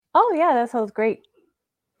Oh, yeah, that sounds great.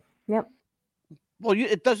 Yep. Well,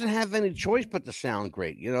 it doesn't have any choice but to sound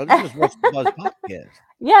great. This is What's the Buzz podcast.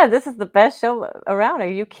 Yeah, this is the best show around. Are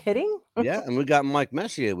you kidding? Yeah, and we got Mike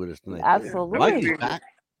Messier with us tonight. Absolutely. Mike's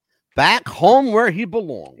back home where he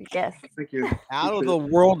belongs. Yes. Thank you. Out of the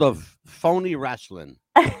world of phony wrestling.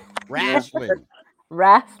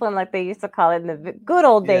 Wrestling, like they used to call it in the good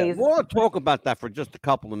old days. We'll talk about that for just a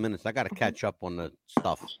couple of minutes. I got to catch up on the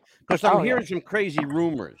stuff because I'm hearing some crazy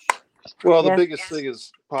rumors. Well, the biggest thing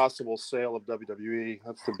is possible sale of WWE.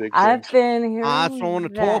 That's the big thing. I've been hearing That's what I want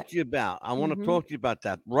to talk to you about. I want to talk to you about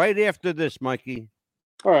that right after this, Mikey.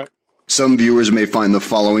 All right. Some viewers may find the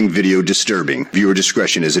following video disturbing. Viewer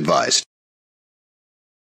discretion is advised.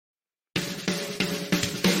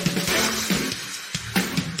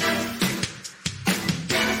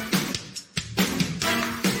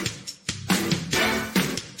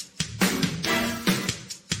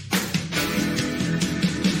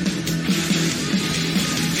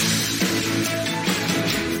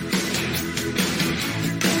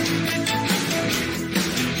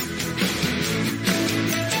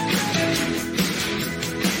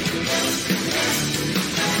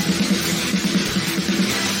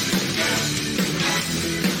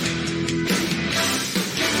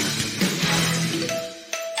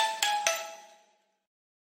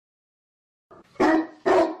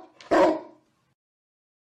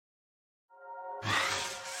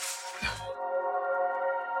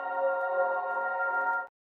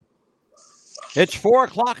 It's 4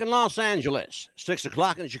 o'clock in Los Angeles, 6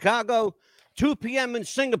 o'clock in Chicago, 2 p.m. in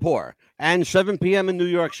Singapore, and 7 p.m. in New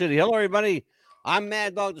York City. Hello, everybody. I'm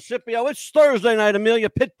Mad Dog DeCipio. It's Thursday night, Amelia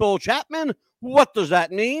Pitbull Chapman. What does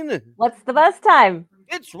that mean? What's the buzz time?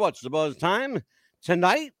 It's What's the Buzz time.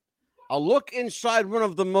 Tonight, a look inside one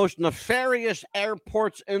of the most nefarious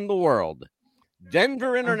airports in the world,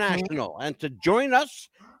 Denver International. And to join us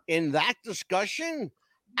in that discussion,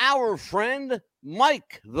 our friend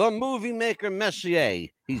Mike, the movie maker Messier.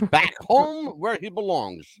 He's back home where he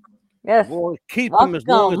belongs. Yes. We'll keep him as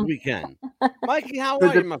long as we can. Mikey, how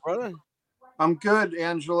are you, my brother? I'm good,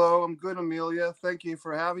 Angelo. I'm good, Amelia. Thank you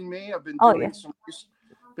for having me. I've been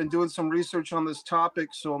doing some research on this topic,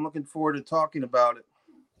 so I'm looking forward to talking about it.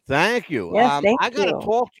 Thank you. Yes, I got to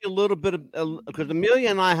talk to you a little bit because Amelia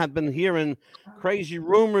and I have been hearing crazy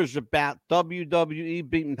rumors about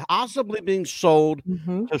WWE possibly being sold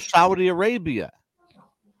to Saudi Arabia.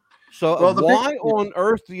 So why on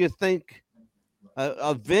earth do you think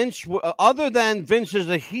Vince, other than Vince is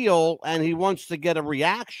a heel and he wants to get a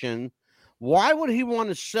reaction, why would he want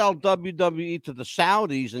to sell WWE to the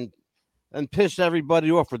Saudis and piss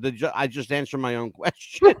everybody off? Or did I just answer my own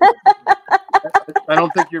question? I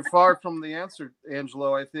don't think you're far from the answer,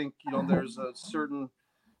 Angelo. I think there's a certain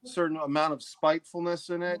amount of spitefulness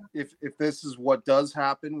in it. If this is what does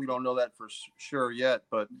happen, we don't know that for sure yet.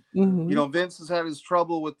 But Vince has had his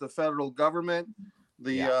trouble with the federal government,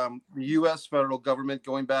 the U.S. federal government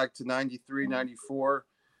going back to 93, 94.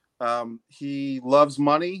 He loves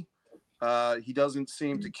money. He doesn't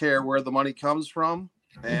seem to care where the money comes from,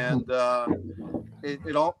 and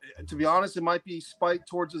it all, to be honest, it might be spite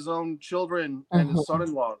towards his own children and his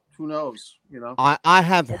son-in-law. Who knows? I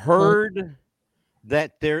have heard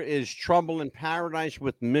that there is trouble in paradise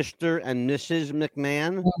with Mr. and Mrs.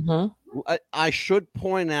 McMahon. I should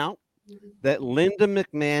point out that Linda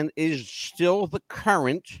McMahon is still the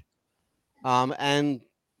current, and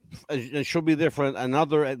she'll be there for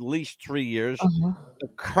another at least 3 years. The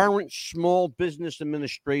current Small Business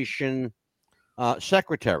Administration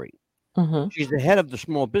secretary. She's the head of the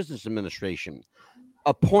Small Business Administration,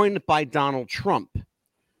 appointed by Donald Trump,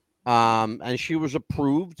 and she was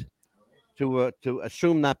approved to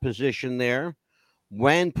assume that position there.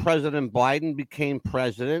 When President Biden became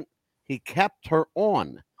president, he kept her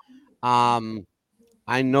on.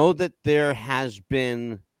 I know that there has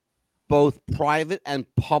been both private and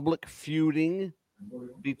public feuding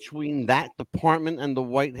between that department and the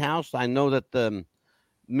White House. I know that Mr.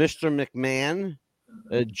 McMahon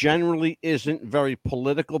generally isn't very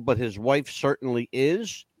political, but his wife certainly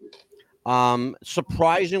is.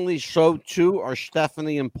 Surprisingly so, too, are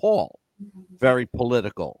Stephanie and Paul. Very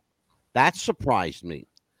political. That surprised me.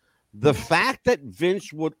 The fact that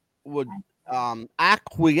Vince would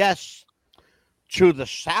acquiesce to the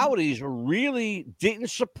Saudis really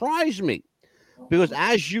didn't surprise me. Because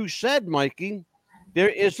as you said, Mikey, there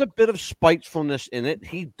is a bit of spitefulness in it.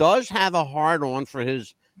 He does have a hard-on for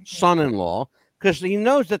his son-in-law because he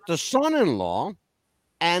knows that the son-in-law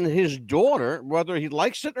and his daughter, whether he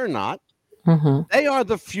likes it or not, they are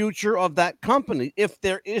the future of that company, if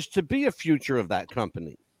there is to be a future of that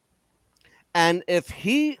company. And if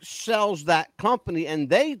he sells that company and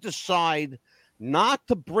they decide not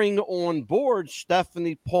to bring on board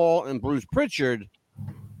Stephanie Paul and Bruce Pritchard,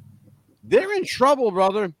 they're in trouble,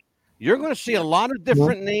 brother. You're going to see a lot of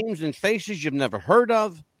different names and faces you've never heard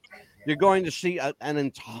of. You're going to see an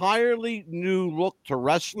entirely new look to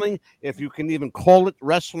wrestling, if you can even call it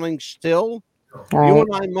wrestling still. Right. You and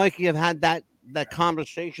I, Mikey, have had that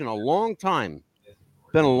conversation a long time.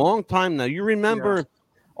 Been a long time now. You remember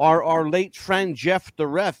our late friend Jeff the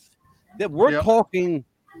Ref, that we're talking.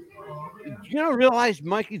 You realize,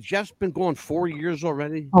 Mikey, Jeff's been going 4 years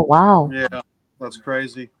already. Oh, wow. Yeah, that's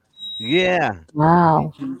crazy. Yeah.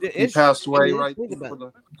 Wow. He passed away right before before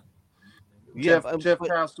the. Jeff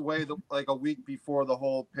passed away like a week before the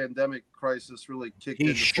whole pandemic crisis really kicked in.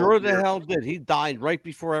 He sure the hell did. He died right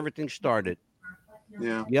before everything started.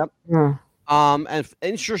 Yeah. Yep. Mm. And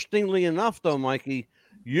interestingly enough, though, Mikey,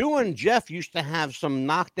 you and Jeff used to have some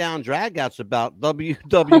knockdown dragouts about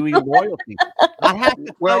WWE loyalty. I have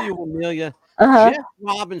to tell you, Amelia,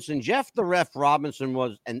 Jeff the Ref Robinson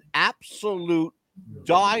was an absolute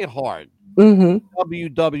diehard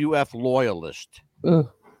WWF loyalist.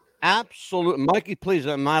 Absolute. Mikey, please,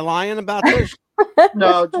 am I lying about this?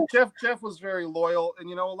 No, Jeff was very loyal, and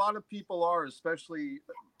a lot of people are, especially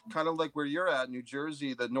kind of like where you're at, New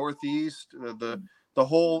Jersey, the Northeast, the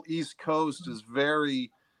whole East Coast is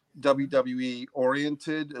very WWE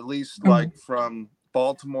oriented, at least like from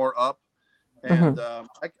Baltimore up. And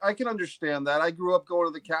I can understand that. I grew up going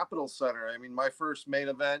to the Capitol Center. I mean, my first main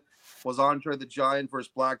event was Andre the Giant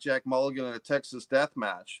versus Blackjack Mulligan in a Texas death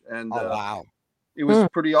match. And wow. It was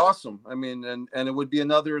pretty awesome. I mean, and it would be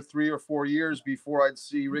another 3 or 4 years before I'd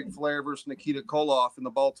see Ric Flair versus Nikita Koloff in the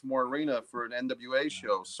Baltimore Arena for an NWA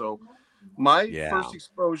show. So my first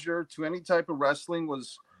exposure to any type of wrestling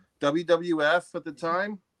was WWF at the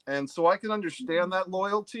time. And so I can understand that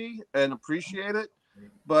loyalty and appreciate it.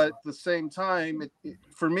 But at the same time,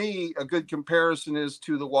 for me, a good comparison is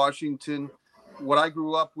to the Washington, what I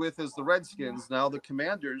grew up with as the Redskins, now the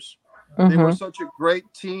Commanders. They were such a great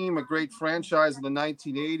team, a great franchise in the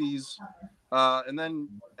 1980s. And then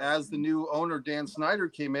as the new owner, Dan Snyder,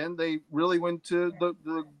 came in, they really went to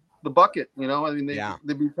the bucket, I mean,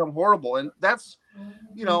 they become horrible. And that's,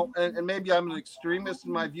 and maybe I'm an extremist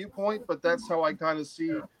in my viewpoint, but that's how I kind of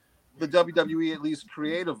see the WWE, at least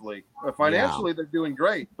creatively. Financially, they're doing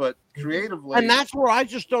great, but creatively. And that's where I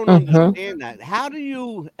just don't understand that. How do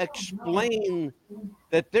you explain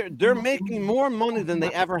that they're making more money than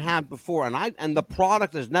they ever have before? And the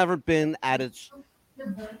product has never been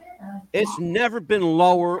it's never been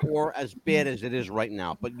lower or as bad as it is right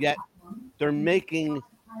now. But yet they're making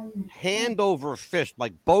hand over fist,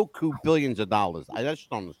 like boku billions of dollars. I just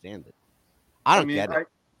don't understand it. I don't get it.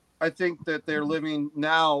 I think that they're living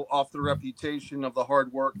now off the reputation of the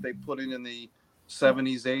hard work they put in the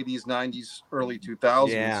 70s, 80s, 90s, early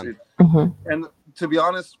 2000s. Yeah. And to be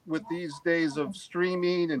honest, with these days of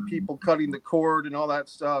streaming and people cutting the cord and all that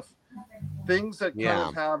stuff, things that kind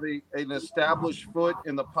of have an established foot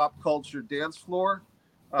in the pop culture dance floor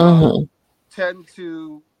tend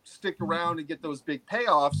to stick around and get those big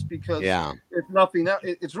payoffs, because if nothing else,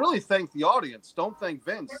 it's really thank the audience. Don't thank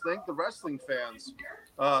Vince. Thank the wrestling fans.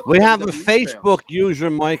 We have a Facebook user,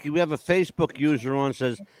 Mikey. We have a Facebook user on,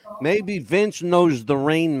 says maybe Vince knows the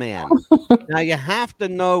Rain Man. Now you have to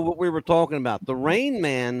know what we were talking about. The Rain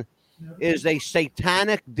Man is a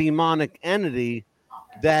satanic, demonic entity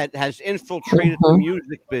that has infiltrated the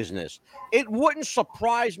music business. It wouldn't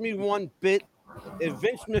surprise me one bit if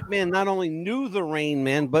Vince McMahon not only knew the Rain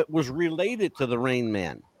Man, but was related to the Rain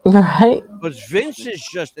Man. Right. Because Vince is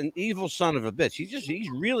just an evil son of a bitch. He's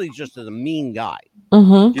really just a mean guy.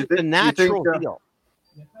 Mm-hmm. He's a natural heel.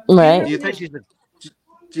 Right.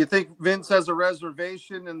 Do you think Vince has a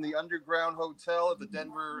reservation in the underground hotel at the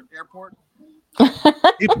Denver airport?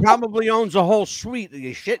 He probably owns a whole suite. Are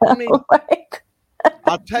you shitting me?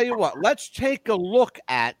 I'll tell you what. Let's take a look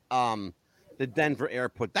at the Denver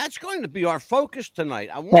airport. That's going to be our focus tonight.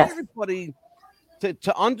 I want everybody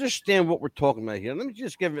to understand what we're talking about here. Let me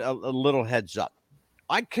just give a little heads up.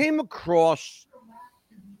 I came across,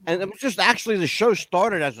 and it was just actually the show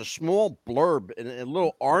started as a small blurb in a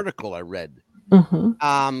little article I read,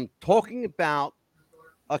 talking about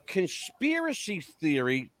a conspiracy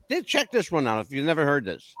theory. Check this one out if you've never heard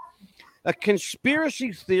this. A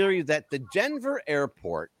conspiracy theory that the Denver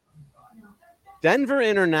airport, Denver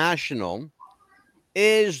International,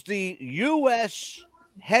 is the U.S.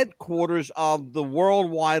 headquarters of the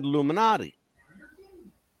worldwide Illuminati.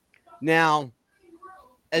 Now,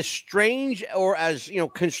 as strange or as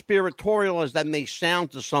conspiratorial as that may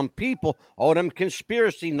sound to some people, them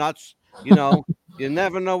conspiracy nuts, You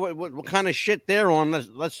never know what kind of shit they're on.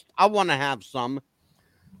 I want to have some.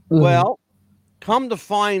 Mhm. Well, come to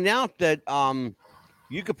find out that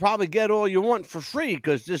you could probably get all you want for free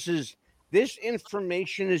because this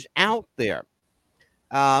information is out there.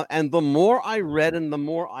 And the more I read and the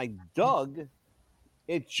more I dug,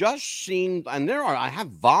 it just seemed, and I have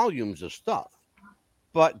volumes of stuff,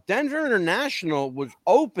 but Denver International was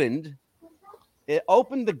opened. It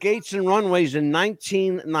opened the gates and runways in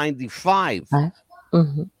 1995.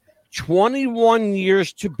 Mhm. 21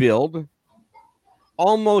 years to build,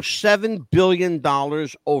 almost $7 billion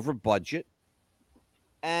over budget.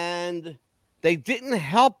 And they didn't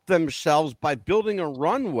help themselves by building a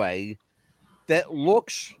runway that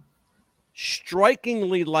looks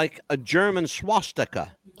strikingly like a German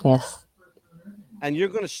swastika. Yes. And you're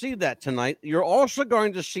going to see that tonight. You're also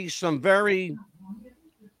going to see some very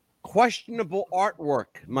questionable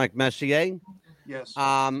artwork, Mike Messier. Yes.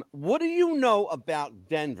 What do you know about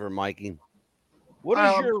Denver, Mikey? What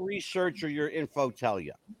does your research or your info tell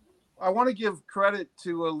you? I want to give credit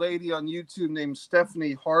to a lady on YouTube named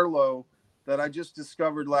Stephanie Harlow that I just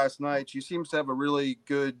discovered last night. She seems to have a really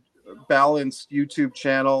good, balanced YouTube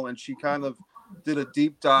channel, and she kind of did a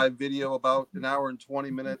deep dive video about an hour and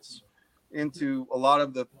 20 minutes into a lot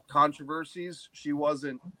of the controversies. She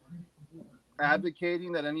wasn't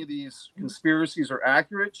advocating that any of these conspiracies are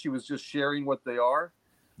accurate. She was just sharing what they are.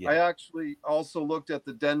 Yeah. I actually also looked at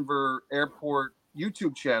the Denver Airport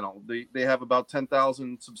YouTube channel. They have about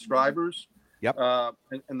 10,000 subscribers. Yep.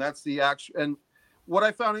 And that's the actual. And what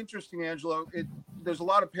I found interesting, Angelo, there's a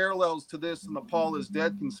lot of parallels to this and the Paul is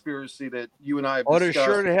dead conspiracy that you and I have discussed. There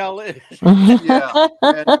sure the hell is. Yeah.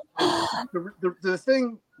 And the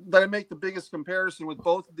thing that I make the biggest comparison with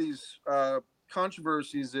both of these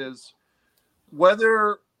controversies is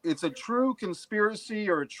whether it's a true conspiracy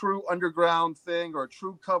or a true underground thing or a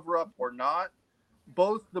true cover-up or not.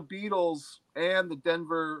 Both the Beatles and the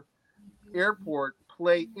Denver airport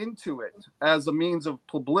play into it as a means of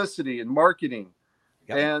publicity and marketing.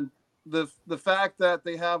 Yep. And the fact that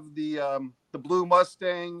they have the blue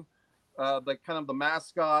Mustang, like kind of the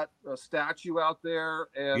mascot statue out there,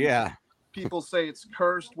 and people say it's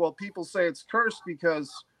cursed. Well, people say it's cursed because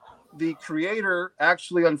the creator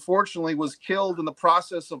actually, unfortunately, was killed in the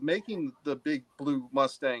process of making the big blue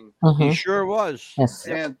Mustang. Mm-hmm. He sure was. Yes.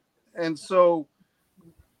 And so,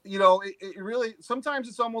 you know, it really, sometimes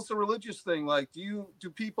it's almost a religious thing. Like, do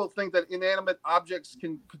people think that inanimate objects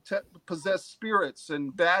can possess spirits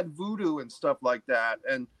and bad voodoo and stuff like that?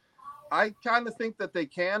 And I kind of think that they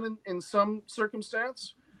can in some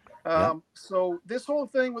circumstance. So this whole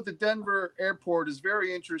thing with the Denver airport is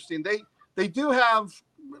very interesting. They do have,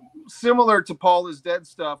 similar to Paul is dead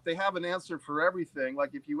stuff, they have an answer for everything.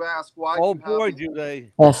 Like if you ask why, do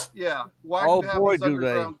they? Yes. Yeah. Why? Oh boy, do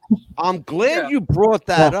they? I'm glad you brought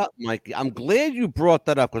that up, Mikey. I'm glad you brought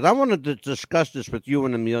that up because I wanted to discuss this with you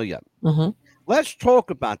and Amelia. Mm-hmm. Let's talk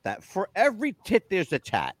about that. For every tit, there's a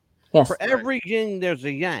tat. Yes. For every yin, there's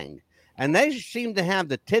a yang. And they seem to have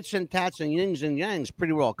the tits and tats and yins and yangs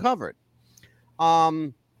pretty well covered.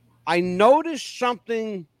 I noticed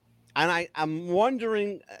something. And I'm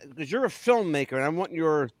wondering, because you're a filmmaker, and I want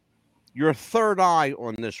your third eye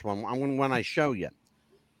on this one when I show you.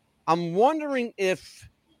 I'm wondering if,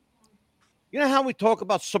 you know how we talk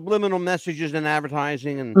about subliminal messages in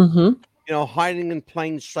advertising and, you know, hiding in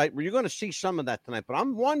plain sight? Well, you're going to see some of that tonight. But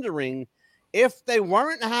I'm wondering if they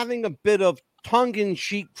weren't having a bit of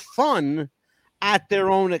tongue-in-cheek fun at their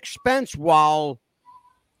own expense while,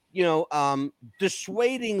 you know,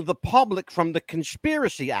 dissuading the public from the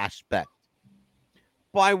conspiracy aspect.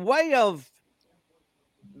 By way of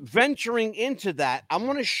venturing into that, I'm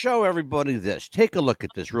going to show everybody this. Take a look at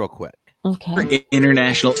this real quick. Okay.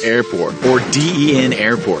 International Airport, or DEN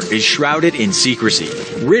Airport, is shrouded in secrecy,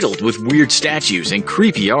 riddled with weird statues and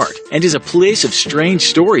creepy art, and is a place of strange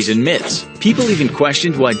stories and myths. People even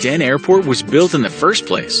questioned why DEN Airport was built in the first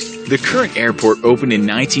place. The current airport opened in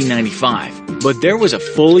 1995, but there was a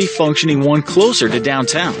fully functioning one closer to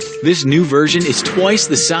downtown. This new version is twice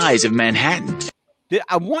the size of Manhattan.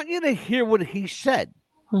 I want you to hear what he said.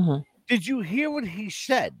 Mm-hmm. Did you hear what he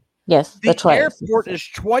said? Yes, the airport is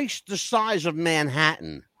twice the size of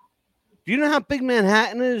Manhattan. Do you know how big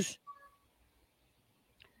Manhattan is?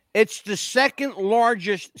 It's the second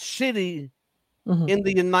largest city in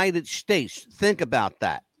the United States. Think about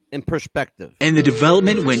that. in perspective. And the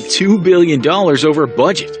development went $2 billion over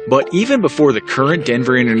budget. But even before the current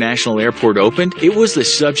Denver International Airport opened, it was the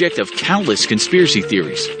subject of countless conspiracy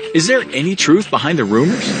theories. Is there any truth behind the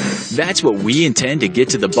rumors? That's what we intend to get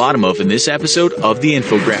to the bottom of in this episode of the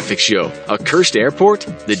Infographics Show. A cursed airport?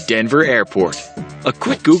 The Denver Airport. A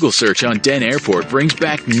quick Google search on Den Airport brings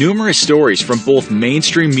back numerous stories from both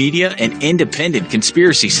mainstream media and independent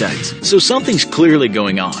conspiracy sites. So something's clearly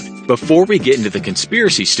going on. Before we get into the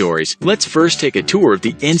conspiracy stories, let's first take a tour of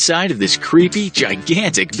the inside of this creepy,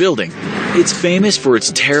 gigantic building. It's famous for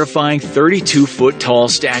its terrifying 32-foot-tall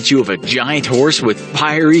statue of a giant horse with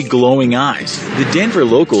fiery, glowing eyes. The Denver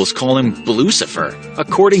locals call him Blucifer,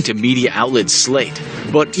 according to media outlet Slate.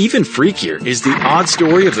 But even freakier is the odd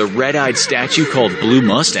story of the red-eyed statue called Blue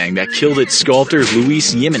Mustang that killed its sculptor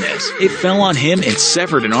Luis Jimenez. It fell on him and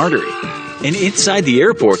severed an artery. And inside the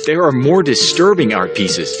airport, there are more disturbing art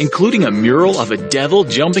pieces, including a mural of a devil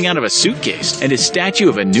jumping out of a suitcase and a statue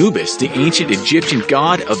of Anubis, the ancient Egyptian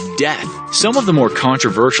god of death. Some of the more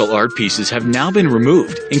controversial art pieces have now been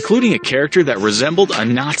removed, including a character that resembled a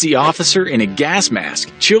Nazi officer in a gas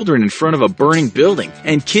mask, children in front of a burning building,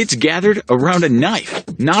 and kids gathered around a knife.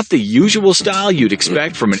 Not the usual style you'd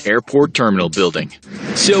expect from an airport terminal building.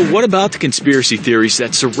 So what about the conspiracy theories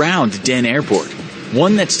that surround Den Airport?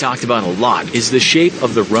 One that's talked about a lot is the shape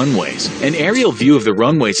of the runways. An aerial view of the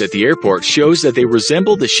runways at the airport shows that they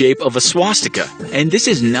resemble the shape of a swastika. And this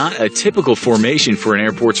is not a typical formation for an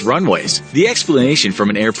airport's runways. The explanation from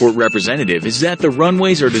an airport representative is that the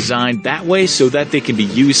runways are designed that way so that they can be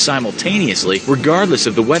used simultaneously regardless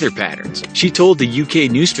of the weather patterns. She told the UK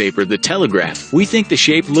newspaper The Telegraph, "We think the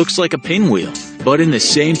shape looks like a pinwheel." But in the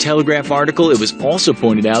same Telegraph article, it was also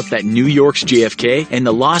pointed out that New York's JFK and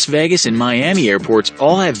the Las Vegas and Miami airports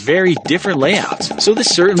all have very different layouts. So this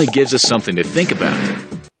certainly gives us something to think about.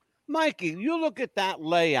 Mikey, you look at that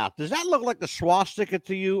layout. Does that look like a swastika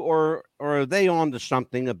to you, or are they on to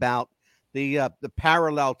something about the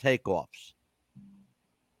parallel takeoffs?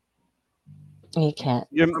 You can't.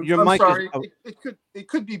 Your I'm mic sorry. is, It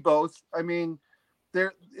could be both. I mean,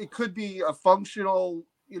 it could be a functional,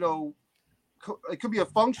 it could be a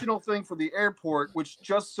functional thing for the airport, which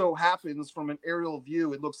just so happens from an aerial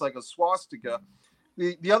view, it looks like a swastika.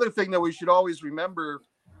 The other thing that we should always remember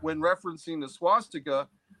when referencing the swastika,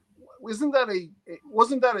 wasn't that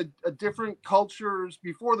a different cultures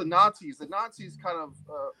before the Nazis? The Nazis kind of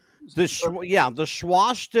the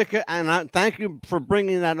swastika, and thank you for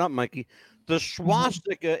bringing that up, Mikey. The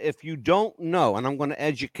swastika, if you don't know, and I'm going to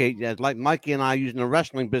educate you, like Mikey and I use in the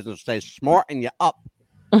wrestling business, say smarten you up.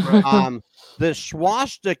 Right. The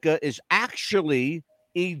swastika is actually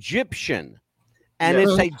Egyptian, and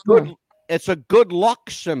Yes. it's a good luck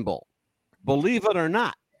symbol. Believe it or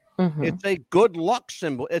not, it's a good luck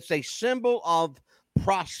symbol. It's a symbol of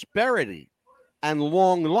prosperity and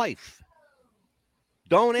long life.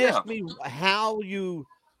 Don't ask me how you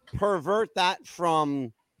pervert that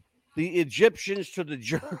from the Egyptians to the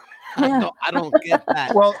Germans. I don't get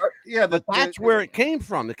that. Well, but that's where it came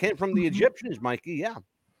from. It came from the Egyptians, Mikey. Yeah.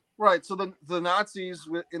 Right. So the Nazis,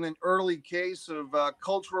 in an early case of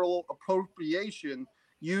cultural appropriation,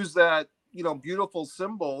 used that beautiful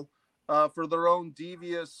symbol for their own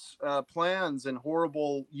devious plans and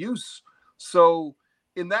horrible use. So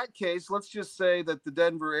in that case, let's just say that the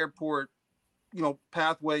Denver airport,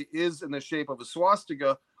 pathway is in the shape of a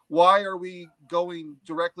swastika. Why are we going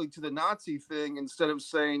directly to the Nazi thing instead of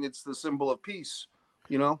saying it's the symbol of peace?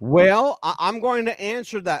 Well, I'm going to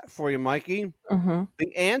answer that for you, Mikey. Mm-hmm.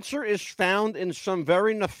 The answer is found in some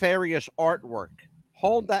very nefarious artwork.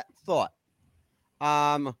 Hold that thought.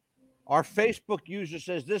 Our Facebook user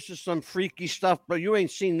says this is some freaky stuff, but you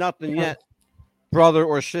ain't seen nothing yet, brother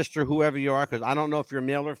or sister, whoever you are, because I don't know if you're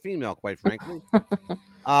male or female, quite frankly.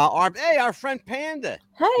 Our friend Panda.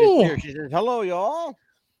 Hey. Is here. She says, hello, y'all.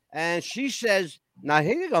 And she says, now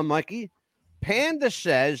here you go, Mikey. Panda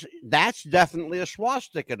says that's definitely a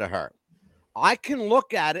swastika to her. I can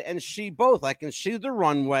look at it and see both. I can see the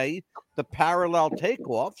runway, the parallel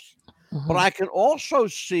takeoffs, but I can also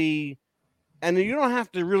see, and you don't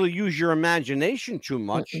have to really use your imagination too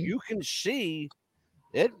much. You can see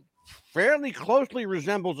it fairly closely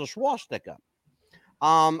resembles a swastika.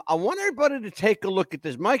 I want everybody to take a look at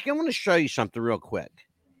this. Mike, I want to show you something real quick.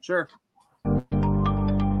 Sure.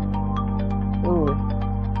 Ooh.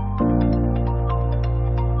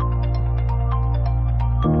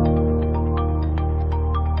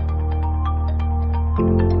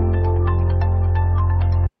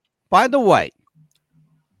 By the way,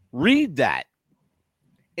 read that.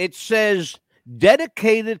 It says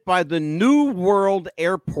dedicated by the New World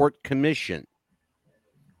Airport Commission.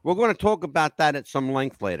 We're going to talk about that at some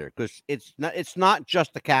length later because it's not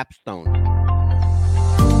just a capstone.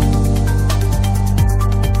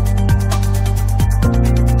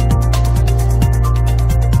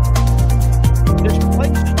 This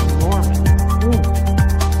place is enormous.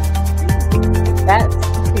 That's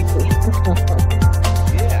creepy.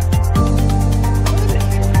 Yeah.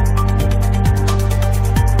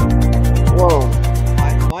 Whoa.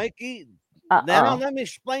 Mikey, now let me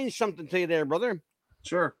explain something to you there, brother.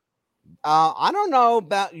 Sure. I don't know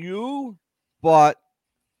about you, but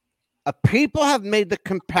people have made the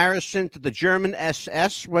comparison to the German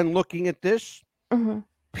SS when looking at this. Mm-hmm.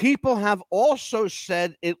 People have also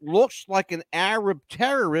said it looks like an Arab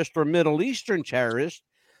terrorist or Middle Eastern terrorist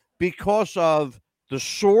because of the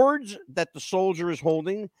swords that the soldier is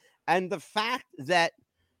holding and the fact that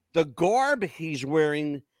the garb he's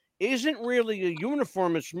wearing isn't really a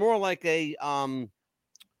uniform. It's more like a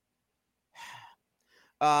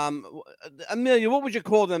Amelia, what would you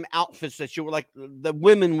call them outfits that you were like the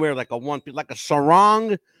women wear, like a one piece, like a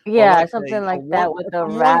sarong? Yeah, like something like that with a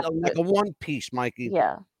wrap. Like a one piece, Mikey.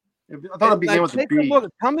 Yeah. I thought it began with a B.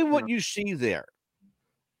 Look. Tell me what you see there.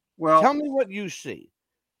 Well, tell me what you see.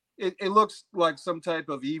 It looks like some type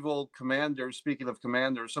of evil commander. Speaking of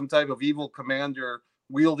commander, some type of evil commander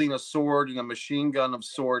wielding a sword and a machine gun of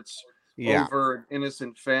sorts over an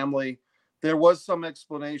innocent family. There was some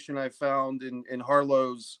explanation I found in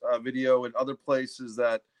Harlow's video and other places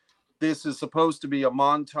that this is supposed to be a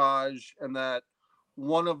montage and that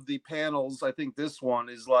one of the panels, I think this one,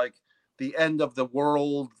 is like the end of the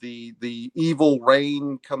world. The evil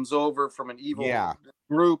rain comes over from an evil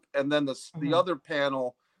group. And then the other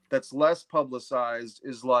panel that's less publicized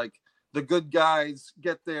is like the good guys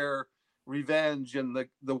get their revenge and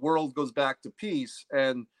the world goes back to peace.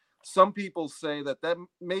 And some people say that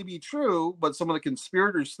may be true, but some of the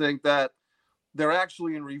conspirators think that they're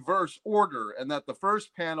actually in reverse order and that the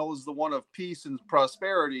first panel is the one of peace and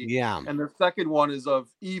prosperity. Yeah. And the second one is of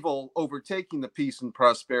evil overtaking the peace and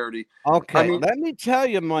prosperity. Okay. Let me tell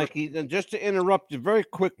you, Mikey, and just to interrupt you very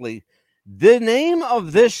quickly, the name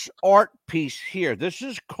of this art piece here, this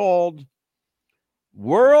is called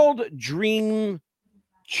World Dream,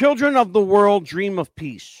 Children of the World Dream of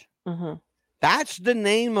Peace. Mm-hmm. That's the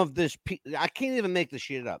name of this piece. I can't even make this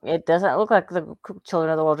shit up. It doesn't look like the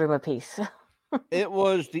Children of the World Dream of Peace.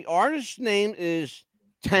 The artist's name is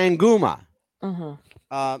Tanguma.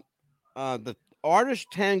 Mm-hmm. The artist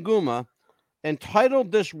Tanguma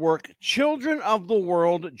entitled this work Children of the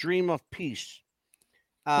World Dream of Peace.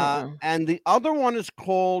 And the other one is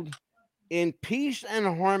called In Peace and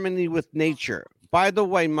Harmony with Nature. By the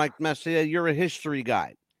way, Mike Messier, you're a history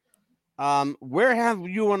guy. Where have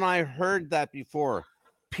you and I heard that before?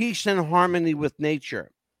 Peace and harmony with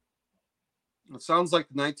nature. It sounds like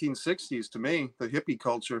the 1960s to me, the hippie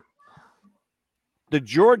culture. The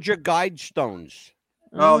Georgia Guidestones.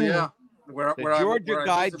 Oh, yeah. Where Georgia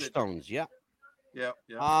Guidestones, yeah. Yeah.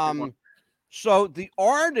 So the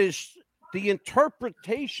artist, the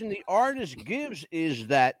interpretation the artist gives is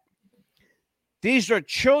that these are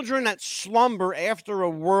children that slumber after a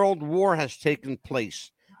world war has taken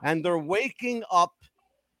place. And they're waking up,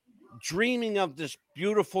 dreaming of this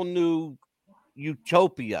beautiful new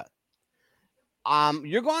utopia.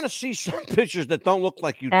 You're going to see some pictures that don't look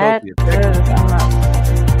like utopia.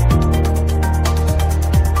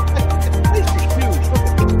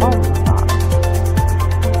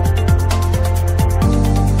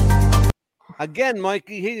 Again,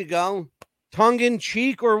 Mikey, here you go. Tongue in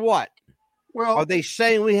cheek or what? Well, are they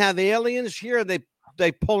saying we have aliens here? Or are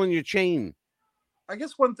they pulling your chain? I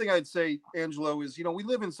guess one thing I'd say, Angelo, is, we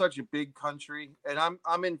live in such a big country, and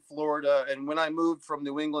I'm in Florida. And when I moved from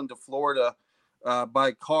New England to Florida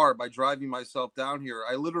by car, by driving myself down here,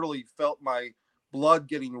 I literally felt my blood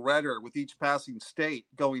getting redder with each passing state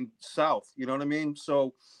going south. You know what I mean?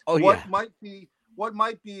 So what might be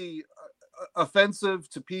offensive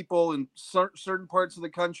to people in certain parts of the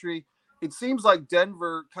country, it seems like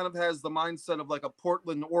Denver kind of has the mindset of like a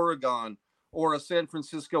Portland, Oregon, or a San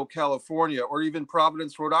Francisco, California, or even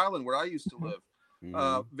Providence, Rhode Island, where I used to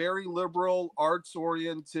live. Very liberal,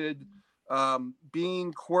 arts-oriented,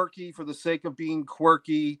 being quirky for the sake of being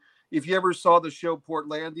quirky. If you ever saw the show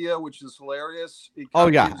Portlandia, which is hilarious.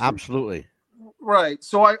 Absolutely. Right.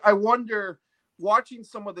 So I wonder, watching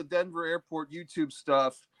some of the Denver airport YouTube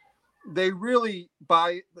stuff, they really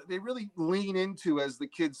lean into, as the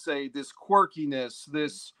kids say, this quirkiness,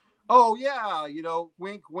 this,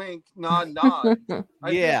 wink, wink, nod, nod.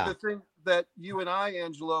 I think the thing that you and I,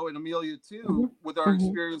 Angelo, and Amelia too, with our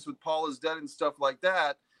experience with Paul is Dead and stuff like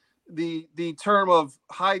that, the term of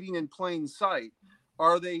hiding in plain sight.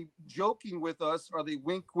 Are they joking with us? Are they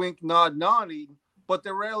wink, wink, nod, nodding? But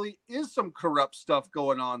there really is some corrupt stuff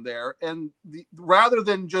going on there. And rather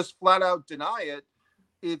than just flat out deny it,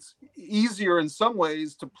 it's easier in some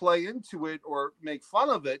ways to play into it or make fun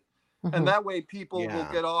of it. And that way people will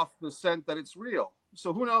get off the scent that it's real.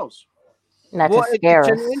 So who knows? Not to scare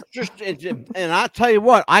us. And I'll tell you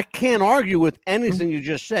what, I can't argue with anything you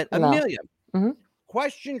just said. No. Amelia,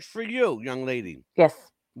 question for you, young lady. Yes.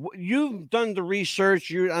 You've done the research,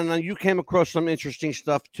 and you came across some interesting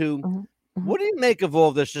stuff too. What do you make of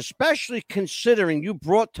all this, especially considering you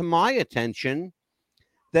brought to my attention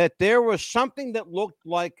that there was something that looked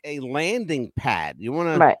like a landing pad? You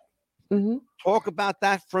want to talk about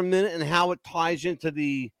that for a minute and how it ties into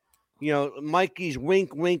the, Mikey's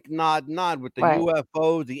wink, wink, nod, nod with the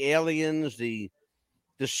UFO, the aliens, the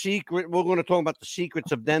secret. We're going to talk about the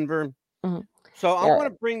secrets of Denver. So I'm going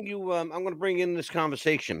to bring you. I'm going to bring in this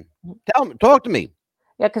conversation. Talk to me.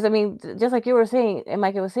 Yeah, because I mean, just like you were saying, and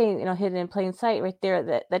Mike was saying, hidden in plain sight, right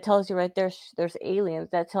there. That tells you right there. There's aliens.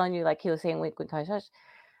 That's telling you, like he was saying, wink, wink, hush, hush.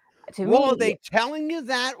 To me, are they telling you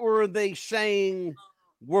that, or are they saying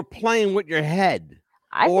we're playing with your head,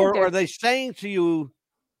 or are they saying to you,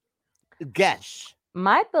 guess?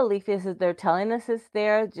 My belief is that they're telling us it's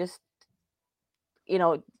there. Just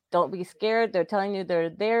don't be scared. They're telling you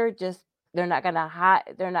they're there. Just they're not gonna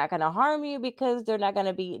harm you because they're not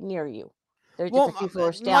gonna be near you. They're just a few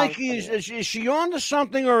floors down. Mikey, is she on to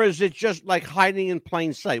something, or is it just like hiding in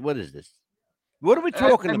plain sight? What is this? What are we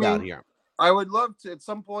talking about here? I would love to, at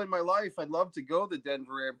some point in my life, I'd love to go to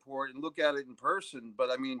Denver Airport and look at it in person. But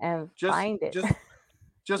I mean,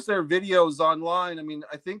 just their videos online. I mean,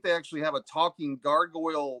 I think they actually have a talking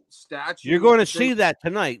gargoyle statue. You're going to see that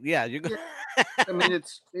tonight. Yeah, you're going. I mean,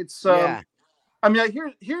 it's. I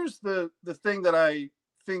mean, here's the thing that I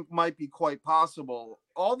think might be quite possible.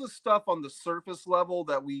 All the stuff on the surface level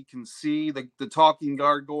that we can see, the talking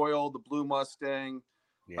gargoyle, the blue Mustang,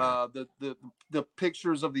 the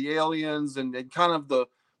pictures of the aliens, and kind of the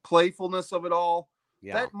playfulness of it all.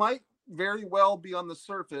 That might very well be on the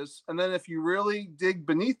surface. And then if you really dig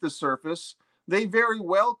beneath the surface, they very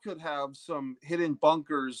well could have some hidden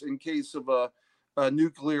bunkers in case of a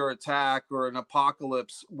nuclear attack or an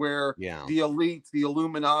apocalypse where the elite, the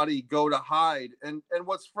Illuminati, go to hide. And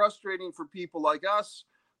what's frustrating for people like us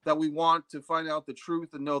that we want to find out the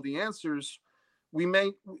truth and know the answers, we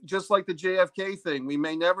may, just like the JFK thing, we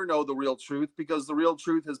may never know the real truth because the real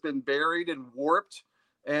truth has been buried and warped.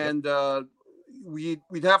 And we'd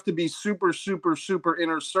have to be super, super, super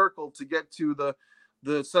inner circle to get to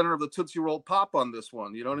the center of the Tootsie Roll Pop on this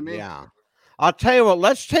one. You know what I mean? Yeah. I'll tell you what,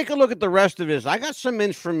 let's take a look at the rest of this. I got some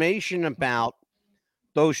information about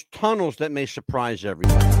those tunnels that may surprise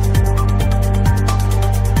everybody.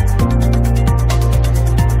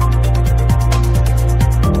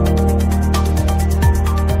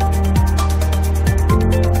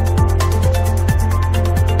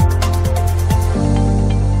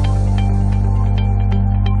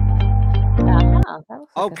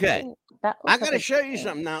 Okay, I got to show you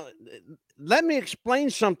something now. Let me explain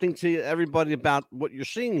something to everybody about what you're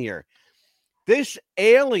seeing here. This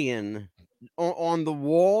alien on the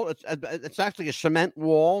wall, it's actually a cement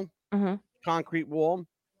wall, concrete wall.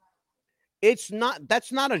 That's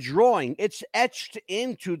not a drawing. It's etched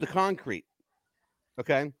into the concrete.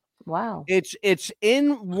 Okay. Wow. It's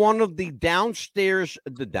in one of the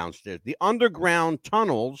underground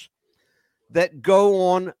tunnels that go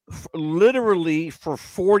on literally for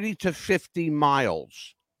 40 to 50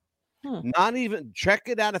 miles. Not even, check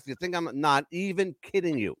it out if you think I'm not even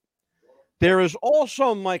kidding you. There is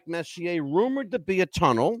also, Mike Messier, rumored to be a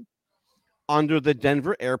tunnel under the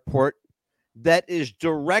Denver airport that is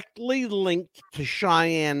directly linked to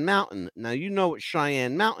Cheyenne Mountain. Now, you know what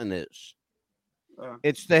Cheyenne Mountain is.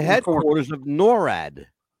 It's the headquarters of NORAD.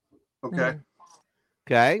 Okay.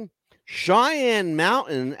 Okay. Cheyenne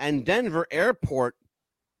Mountain and Denver Airport,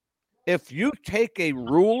 if you take a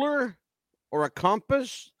ruler or a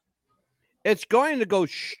compass, it's going to go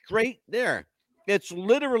straight there. It's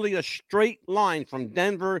literally a straight line from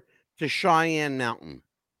Denver to Cheyenne Mountain.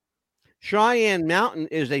 Cheyenne Mountain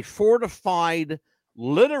is a fortified,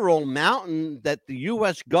 literal mountain that the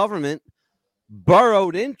U.S. government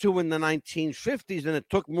burrowed into in the 1950s, and it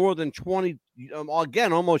took more than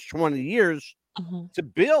almost 20 years to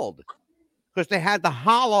build because they had to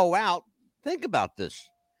hollow out. Think about this.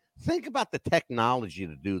 Think about the technology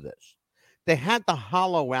to do this. They had to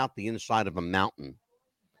hollow out the inside of a mountain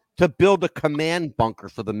to build a command bunker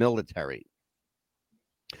for the military.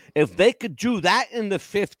 If they could do that in the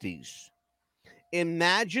 50s,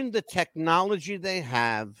 imagine the technology they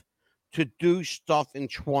have to do stuff in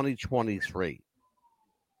 2023.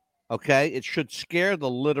 Okay, it should scare the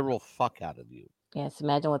literal fuck out of you. Yes,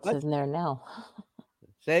 imagine what's in there now.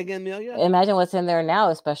 Say again, Amelia? Imagine what's in there now,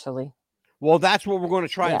 especially. Well, that's what we're going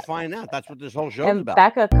to try and find out. That's what this whole show is about.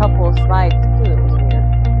 Back a couple of slides, too.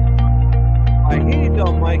 All right, here you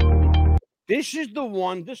go, Mike. This is the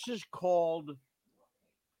one. This is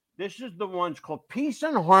the one's called Peace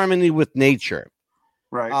and Harmony with Nature.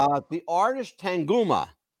 Right. The artist Tanguma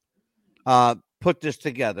put this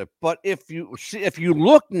together. But if you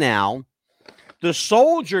look now, the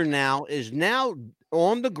soldier now is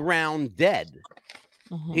on the ground dead.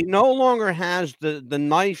 Mm-hmm. He no longer has the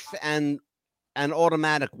knife and an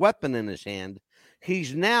automatic weapon in his hand.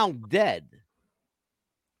 He's now dead.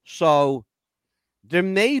 So there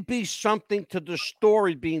may be something to the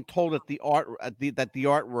story being told that the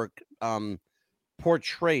artwork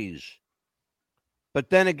portrays. But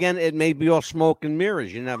then again, it may be all smoke and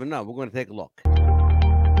mirrors. You never know. We're going to take a look.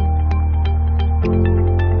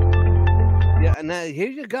 Yeah, and here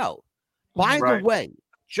you go. By the way,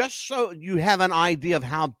 just so you have an idea of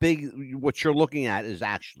how big what you're looking at is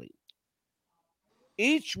actually,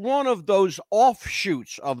 each one of those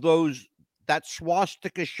offshoots of that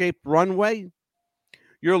swastika-shaped runway,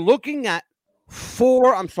 you're looking at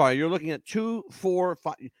you're looking at 2, 4,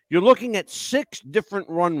 5. You're looking at 6 different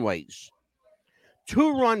runways.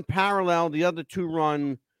 2 run parallel, the other 2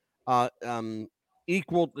 run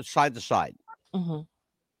equal side to side. Mm-hmm.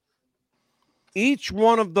 Each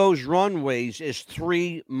one of those runways is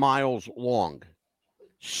 3 miles long,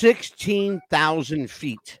 16,000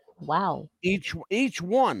 feet. Wow. Each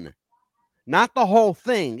one, not the whole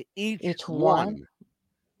thing. Each one.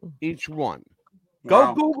 Each one.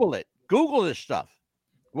 Go Google it. Google this stuff.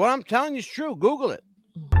 What I'm telling you is true. Google it.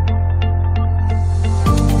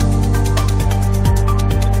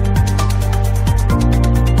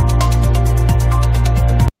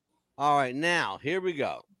 All right, now here we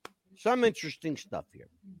go. Some interesting stuff here.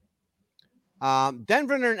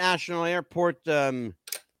 Denver International Airport,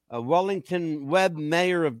 Wellington Webb,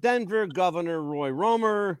 Mayor of Denver, Governor Roy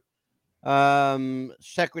Romer,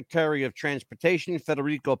 Secretary of Transportation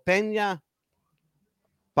Federico Pena.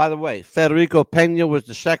 By the way, Federico Pena was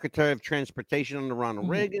the Secretary of Transportation under Ronald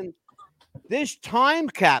Reagan. This time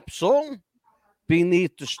capsule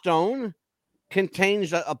beneath the stone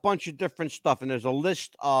contains a bunch of different stuff, and there's a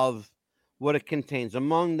list of what it contains.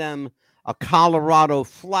 Among them, a Colorado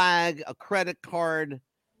flag, a credit card.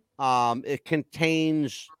 It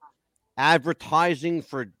contains advertisement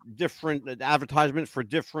for different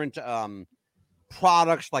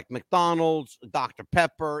products like McDonald's, Dr.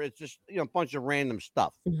 Pepper. It's just a bunch of random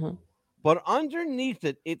stuff. Mm-hmm. But underneath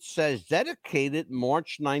it, it says dedicated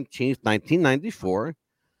March 19th, 1994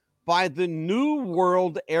 by the New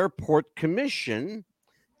World Airport Commission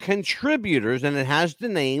contributors, and it has the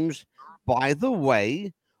names. By the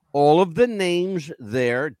way, all of the names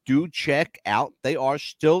there, do check out. They are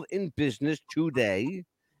still in business today,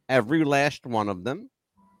 every last one of them.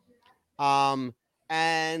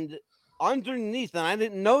 And underneath, and I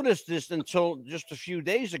didn't notice this until just a few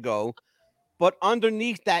days ago, but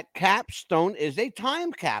underneath that capstone is a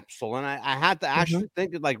time capsule. And I had to actually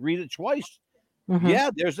think of, read it twice. Mm-hmm.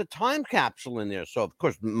 Yeah, there's a time capsule in there. So, of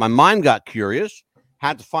course, my mind got curious,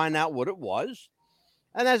 had to find out what it was.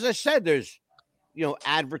 And as I said, there's,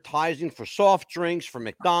 advertising for soft drinks, for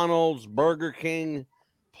McDonald's, Burger King,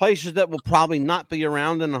 places that will probably not be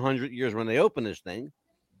around in 100 years when they open this thing.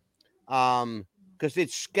 Because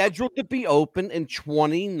it's scheduled to be open in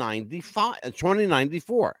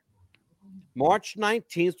 2094. March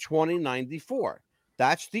 19th, 2094.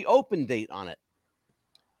 That's the open date on it.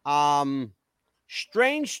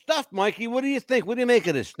 Strange stuff, Mikey. What do you think? What do you make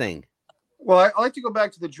of this thing? Well, I like to go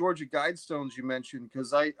back to the Georgia Guidestones you mentioned,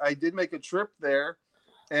 because I did make a trip there,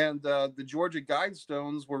 and the Georgia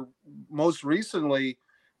Guidestones were most recently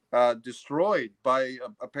destroyed by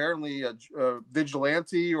apparently a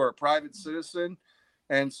vigilante or a private citizen.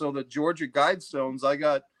 And so the Georgia Guidestones, I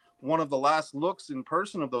got one of the last looks in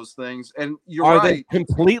person of those things. And are they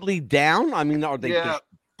completely down? I mean, are they just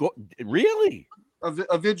really?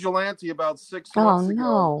 A vigilante about 6 months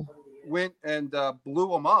ago went and blew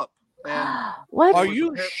them up. And what? Are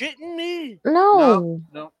you shitting me? No,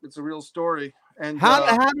 it's a real story. And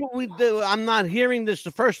how do we do? I'm not hearing this the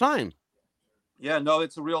first time. Yeah, no,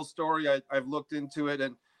 it's a real story. I've looked into it,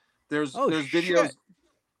 and there's videos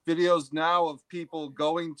now of people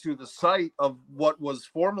going to the site of what was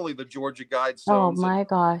formerly the Georgia Guidestones. Oh my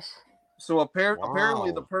gosh! So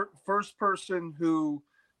apparently the first person who,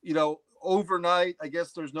 overnight, I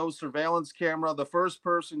guess there's no surveillance camera. The first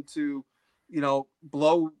person to,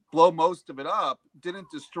 blow most of it up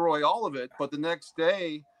didn't destroy all of it, but the next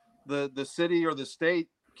day, the city or the state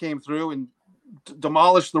came through and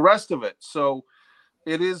demolished the rest of it. So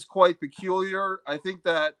it is quite peculiar. I think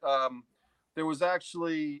that there was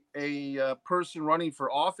actually a person running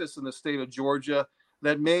for office in the state of Georgia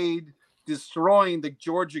that made destroying the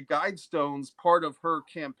Georgia Guidestones part of her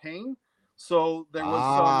campaign. So there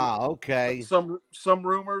was some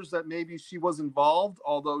rumors that maybe she was involved,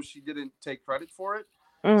 although she didn't take credit for it.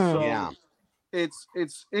 So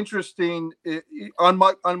it's interesting. On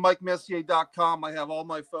MikeMessier.com, I have all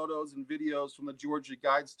my photos and videos from the Georgia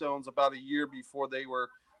Guidestones about a year before they were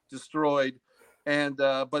destroyed. And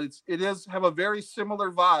but it does have a very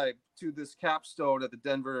similar vibe to this capstone at the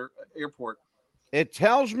Denver airport. It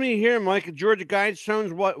tells me here, Mike, Georgia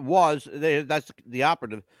Guidestones, that's the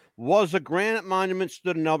operative, was a granite monument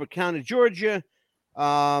stood in Elbert County, Georgia,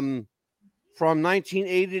 from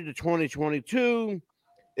 1980 to 2022.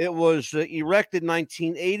 It was erected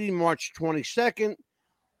 1980, March 22nd,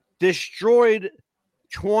 destroyed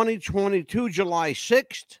 2022, July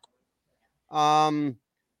 6th,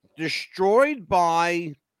 destroyed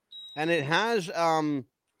by, and it has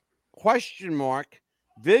question mark,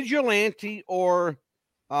 vigilante or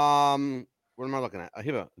what am I looking at?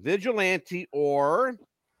 Here, vigilante or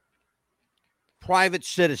private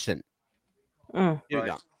citizen. Here we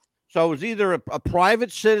go. So it was either a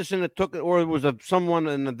private citizen that took it, or it was someone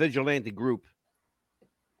in the vigilante group.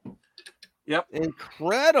 Yep.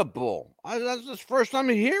 Incredible. That's the first time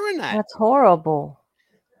I'm hearing that. That's horrible.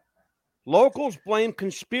 Locals blame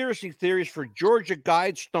conspiracy theories for Georgia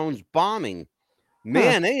Guidestones bombing.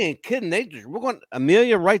 Man, they ain't kidding. We're going,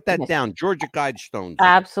 Amelia, write that down. Georgia Guidestones.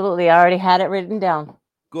 Absolutely. I already had it written down.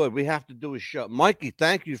 Good. We have to do a show. Mikey,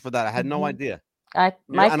 thank you for that. I had no idea.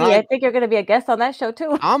 Mikey, I think you're going to be a guest on that show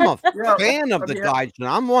too. I'm a fan of the Guidestones.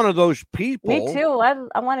 I'm one of those people. Me too.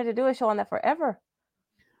 I wanted to do a show on that forever.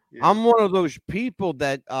 Yeah. I'm one of those people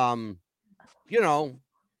that, I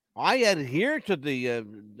adhere to the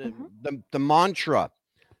mantra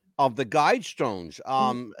of the Guidestones.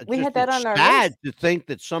 We had that on our list. Sad to think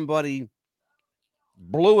that somebody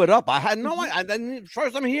blew it up. I had no idea.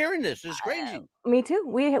 First I'm hearing this. It's crazy. Me too.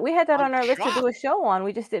 We had that on our list to do a show on.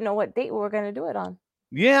 We just didn't know what date we were going to do it on.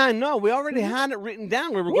 Yeah, I know. We already had it written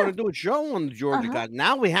down. We were going to do a show on the Georgia Guide.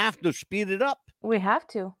 Now we have to speed it up. We have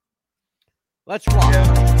to. Let's rock.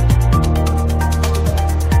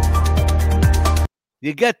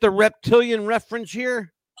 You get the reptilian reference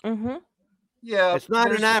here? Mm-hmm. Yeah. It's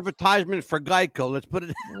not an advertisement for Geico. Let's put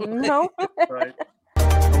it. No. Right.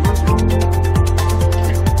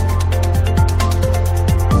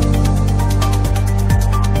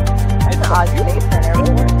 Odd space in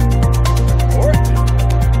everywhere.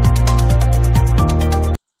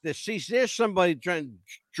 There's somebody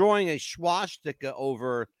drawing a swastika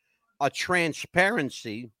over a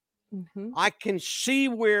transparency. I can see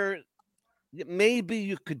where maybe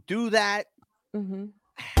you could do that.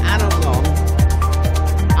 I don't know.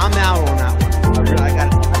 I'm out on that one. I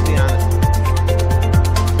gotta be honest.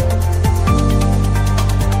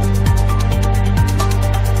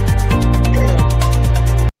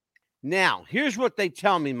 Now, here's what they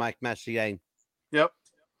tell me, Mike Messier. Yep.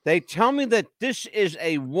 They tell me that this is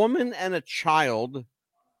a woman and a child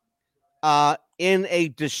in a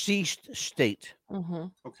deceased state.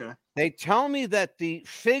 Okay. They tell me that the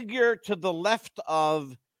figure to the left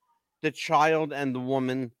of the child and the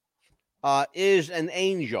woman is an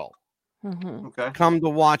angel. Okay. Come to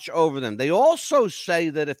watch over them. They also say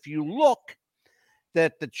that if you look,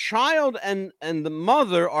 that the child and the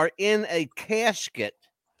mother are in a casket.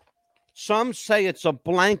 Some say it's a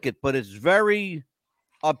blanket, but it's very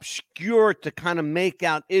obscure to kind of make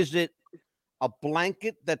out. Is it a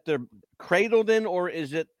blanket that they're cradled in, or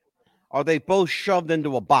are they both shoved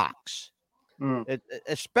into a box?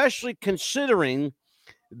 Especially considering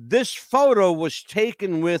this photo was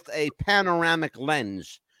taken with a panoramic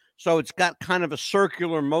lens. So it's got kind of a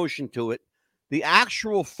circular motion to it. The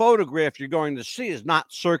actual photograph you're going to see is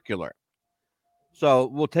not circular. So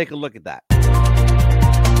we'll take a look at that.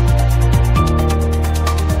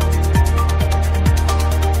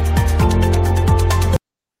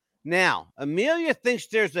 Now, Amelia thinks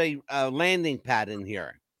there's a landing pad in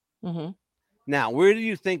here. Now, where do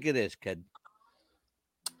you think it is, kid?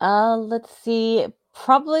 Let's see.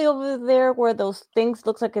 Probably over there where those things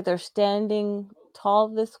looks like they're standing tall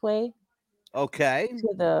this way. Okay.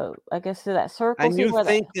 To that circle. And you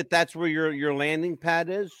think that's where your landing pad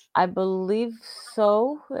is? I believe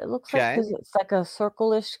so. It looks like, because it's like a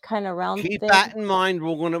circle-ish kind of round thing. Keep that in mind.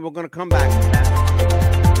 We're gonna come back to that.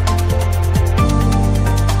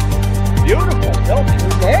 Beautiful building.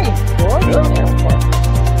 Very gorgeous airport.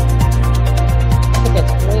 Look at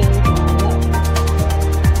wings.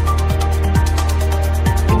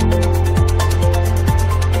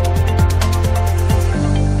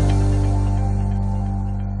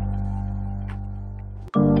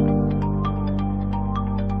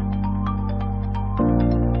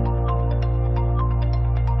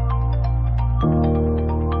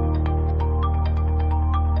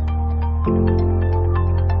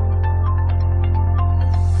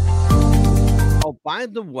 by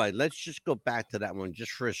the way, let's just go back to that one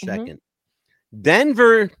just for a Mm-hmm. second.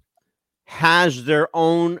 Denver has their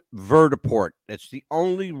own vertiport. It's the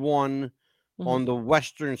only one on the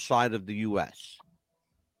western side of the U.S.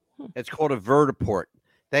 It's called a vertiport.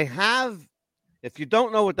 They have, if you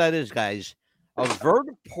don't know what that is, guys, a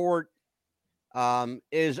vertiport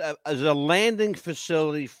is a landing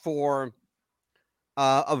facility for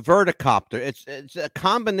a verticopter. It's a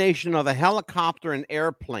combination of a helicopter and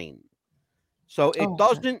airplane. So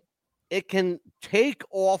it can take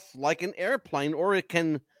off like an airplane, or it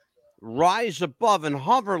can rise above and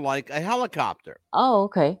hover like a helicopter. Oh,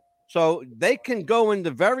 okay. So they can go into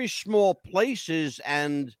very small places,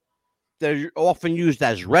 and they're often used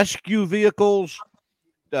as rescue vehicles,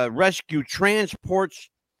 rescue transports.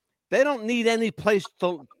 They don't need any place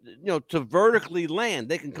to vertically land.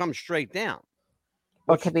 They can come straight down.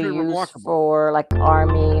 Or Which could is be pretty used remarkable. for like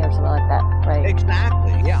army or something like that, right?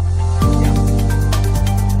 Exactly. Yeah.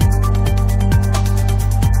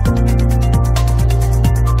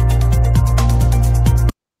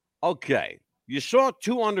 Okay. You saw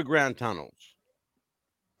 2 underground tunnels.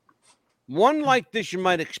 One like this you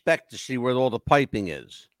might expect to see where all the piping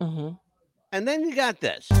is. Mm-hmm. And then you got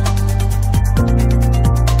this.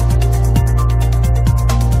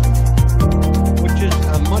 Which is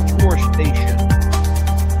a much more station.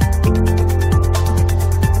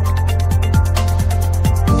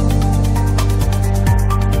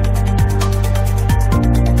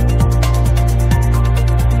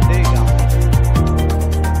 There you go.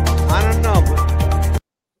 I don't know,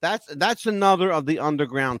 but that's another of the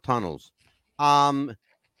underground tunnels.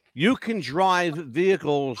 You can drive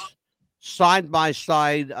vehicles side by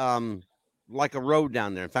side, like a road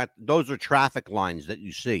down there. In fact, those are traffic lines that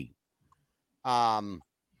you see.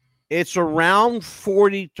 It's around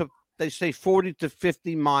 40 to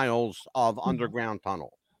 50 miles of underground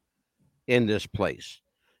tunnel in this place.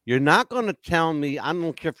 You're not going to tell me, I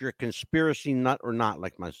don't care if you're a conspiracy nut or not,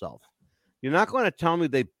 like myself. You're not going to tell me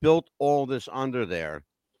they built all this under there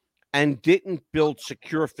and didn't build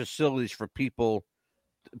secure facilities for people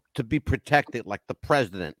to be protected, like the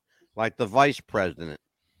president, like the vice president,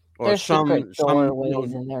 or There's secret some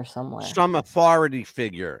doorways in there somewhere. some authority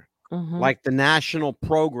figure, Mm-hmm. like the National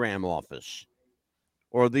Program Office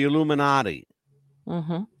or the Illuminati.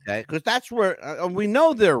 Mm-hmm. Okay, because that's where we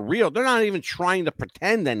know they're real. They're not even trying to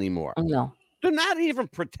pretend anymore. No. They're not even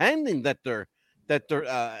pretending that they're they're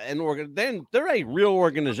a real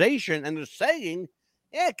organization, and they're saying,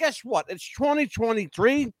 yeah, guess what? It's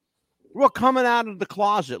 2023. We're coming out of the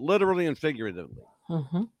closet, literally and figuratively.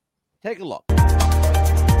 Mm-hmm. Take a look.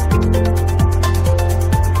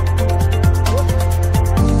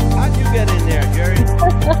 How'd you get in there, Jerry?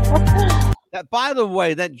 By the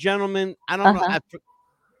way, that gentleman, I don't know. I'm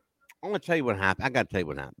going to tell you what happened. I got to tell you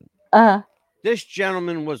what happened. This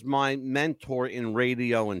gentleman was my mentor in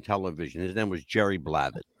radio and television. His name was Jerry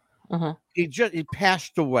Blavitt. Mm-hmm. He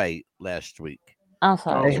passed away last week. I'm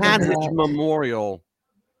sorry. They had his memorial.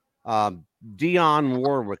 Dionne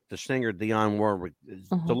Warwick, the singer Dionne Warwick,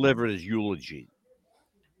 delivered his eulogy.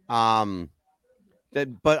 But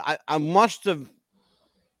I must have,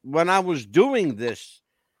 when I was doing this,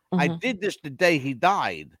 I did this the day he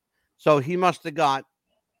died, so he must have got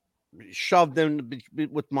shoved in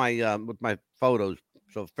with my photos.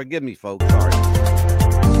 So forgive me, folks. Sorry.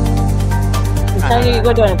 I'm telling you,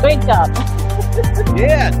 you're doing a great job.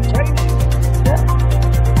 Yeah,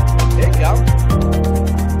 there you go.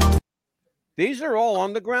 These are all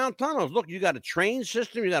underground tunnels. Look, you got a train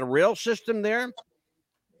system, you got a rail system there.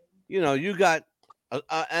 You know, you got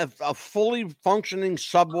a fully functioning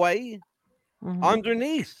subway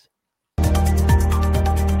underneath.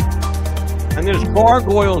 And there's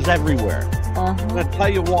gargoyles everywhere. I'm going to tell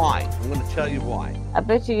you why. I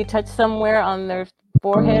bet you touch somewhere on their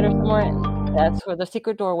forehead or somewhere, and that's where the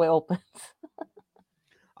secret doorway opens.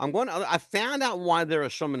 I found out why there are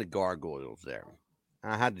so many gargoyles there.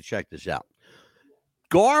 I had to check this out.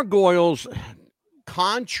 Gargoyles,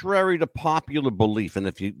 contrary to popular belief, and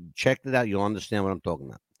if you checked it out, you'll understand what I'm talking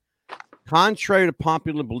about. Contrary to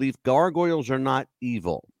popular belief, gargoyles are not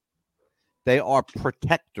evil. They are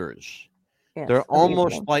protectors. Yes, they're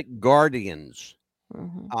almost like guardians.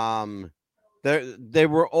 They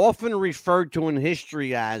were often referred to in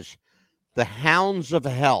history as the hounds of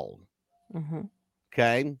hell.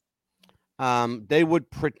 Okay. They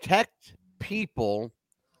would protect people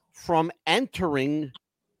from entering,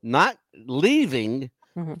 not leaving,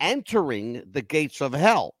 entering the gates of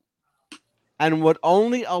hell, and would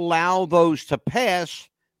only allow those to pass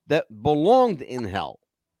that belonged in hell.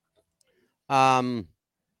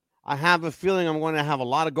 I have a feeling I'm going to have a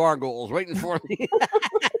lot of gargoyles waiting for me.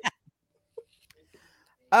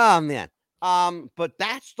 Oh man. But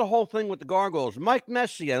that's the whole thing with the gargoyles. Mike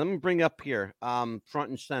Messier, let me bring up here, front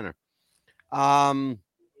and center.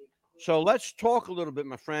 So let's talk a little bit,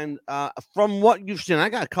 my friend. From what you've seen, I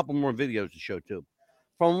got a couple more videos to show too.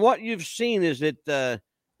 From what you've seen, is it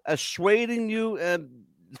assuading you,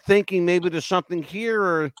 thinking maybe there's something here,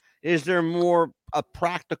 or is there more a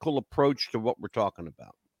practical approach to what we're talking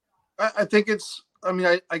about? I think it's. I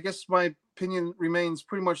mean, I guess my opinion remains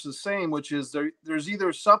pretty much the same, which is there's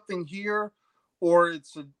either something here, or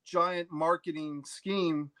it's a giant marketing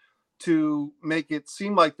scheme to make it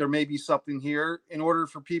seem like there may be something here in order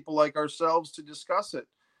for people like ourselves to discuss it.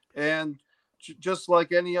 And just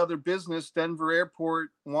like any other business, Denver Airport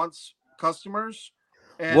wants customers.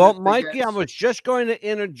 And Well, if they Mikey, I was just going to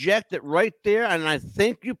interject it right there, and I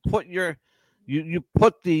think you put you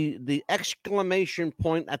put the exclamation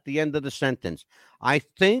point at the end of the sentence. I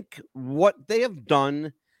think what they have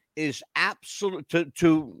done is absolute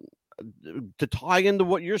to tie into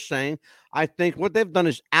what you're saying. I think what they've done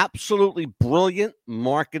is absolutely brilliant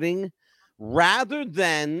marketing, rather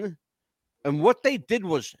than, and what they did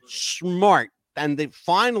was smart, and they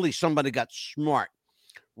finally somebody got smart,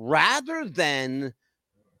 rather than,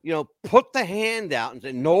 put the hand out and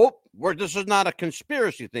say, nope, this is not a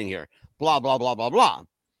conspiracy thing here, blah, blah, blah, blah, blah.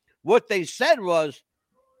 What they said was,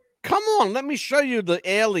 come on, let me show you the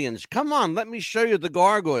aliens. Come on, let me show you the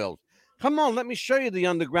gargoyles. Come on, let me show you the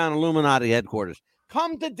underground Illuminati headquarters.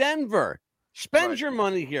 Come to Denver. Spend your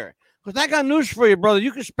money here. Because I got news for you, brother.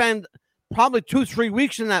 You could spend probably 2-3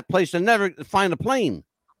 weeks in that place and never find a plane.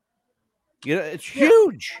 It's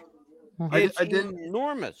huge. It's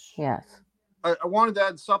enormous. Yes. I wanted to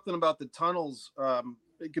add something about the tunnels.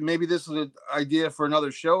 Maybe this is an idea for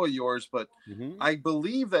another show of yours, but I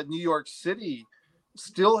believe that New York City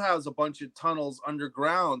still has a bunch of tunnels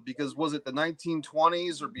underground, because was it the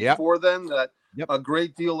 1920s or before then that a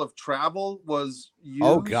great deal of travel was used?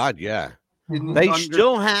 Oh God, yeah. They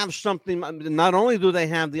still have something. Not only do they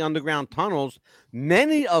have the underground tunnels,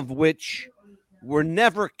 many of which were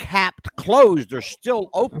never capped closed, they're still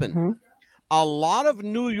open. A lot of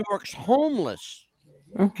New York's homeless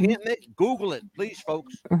can't Google it, please,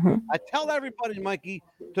 folks. I tell everybody, Mikey,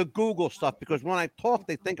 to Google stuff, because when I talk,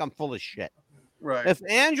 they think I'm full of shit. Right. If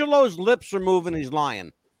Angelo's lips are moving, he's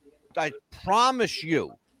lying. I promise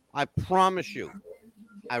you. I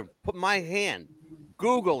put my hand.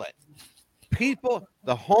 Google it. People,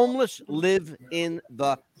 the homeless live in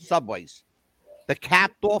the subways, the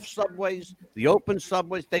capped off subways, the open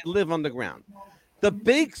subways. They live underground. The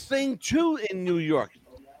big thing too in New York,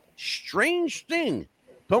 strange thing,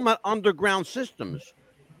 talking about underground systems.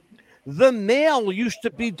 The mail used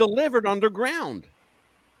to be delivered underground.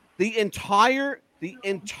 The entire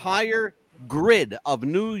grid of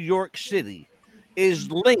New York City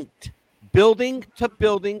is linked building to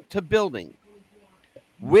building to building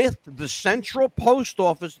with the central post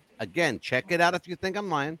office. Again, check it out if you think I'm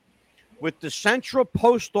lying. With the central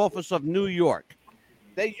post office of New York.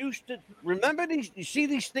 They used to, remember these, you see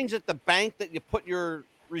these things at the bank that you put your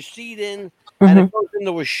receipt in and it goes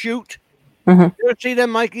into a chute? You ever see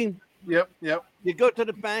them, Mikey? Yep. You go to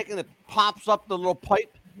the bank and it pops up the little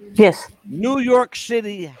pipe. Yes. New York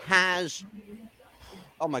City has,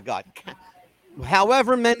 oh my God,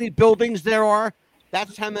 however many buildings there are,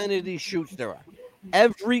 that's how many of these chutes there are.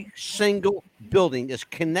 Every single building is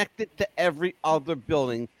connected to every other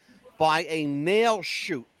building by a mail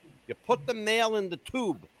chute. You put the mail in the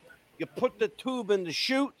tube, you put the tube in the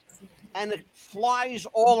chute, and it flies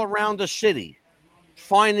all around the city,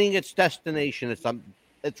 finding its destination.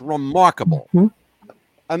 It's remarkable.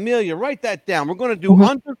 Amelia, write that down. We're going to do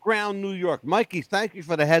underground New York. Mikey, thank you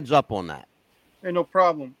for the heads up on that. Hey, no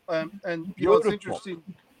problem. And you know, it's interesting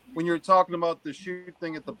when you're talking about the shoot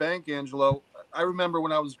thing at the bank, Angelo. I remember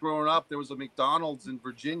when I was growing up, there was a McDonald's in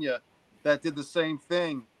Virginia that did the same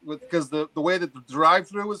thing, because the way that the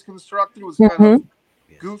drive-through was constructed was kind of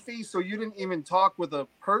goofy. So you didn't even talk with a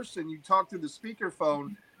person; you talked through the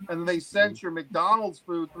speakerphone, and they sent your McDonald's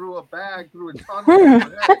food through a bag through a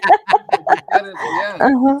tunnel.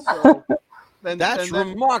 That's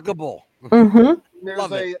remarkable.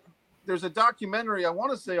 There's a documentary, I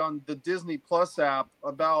want to say, on the Disney Plus app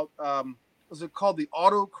about was it called The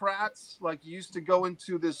Autocrats? Like, you used to go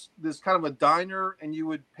into this kind of a diner and you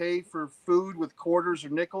would pay for food with quarters or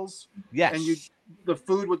nickels. Yes. And the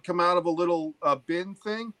food would come out of a little bin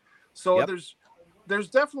thing. So there's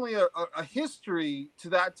definitely a history to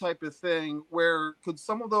that type of thing, where could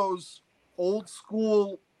some of those old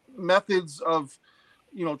school methods of,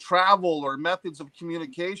 travel or methods of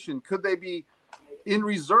communication, could they be in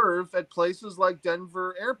reserve at places like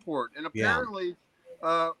Denver Airport? And apparently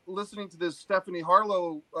listening to this Stephanie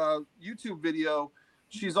Harlow YouTube video,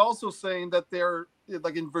 she's also saying that they're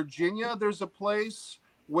like in Virginia. There's a place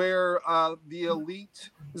where the elite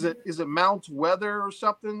is it Mount Weather or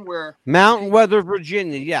something where Mount Weather,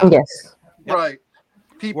 Virginia. Yeah. Yes. Yep. Right.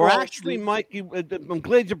 People We're actually, Mike. I'm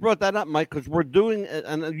glad you brought that up, Mike, because we're doing,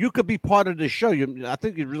 and you could be part of the show. I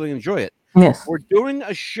think you'd really enjoy it. Yes. We're doing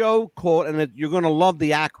a show called, and you're going to love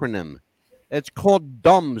the acronym. It's called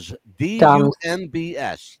DUMBS,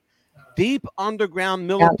 DUMBS, Deep Underground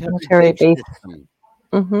Military Base System.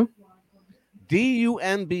 Mm-hmm.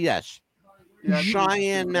 DUMBS,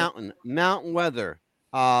 Cheyenne Mountain, Mountain Weather.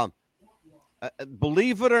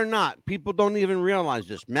 Believe it or not, people don't even realize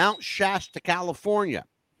this. Mount Shasta, California.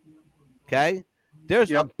 Okay, there's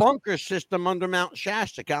a bunker system under Mount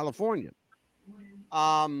Shasta, California.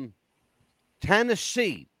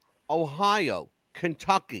 Tennessee, Ohio,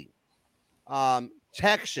 Kentucky,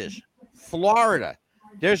 Texas, Florida.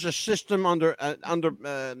 There's a system under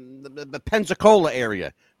the Pensacola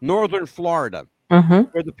area, northern Florida,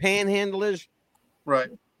 where the Panhandle is. Right.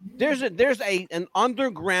 There's an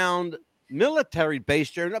underground military base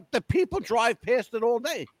there. The people drive past it all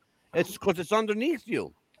day. It's because it's underneath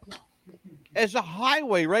you. There's a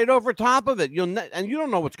highway right over top of it. And you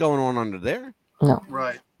don't know what's going on under there. No.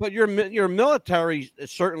 Right. But your military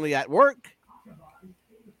is certainly at work.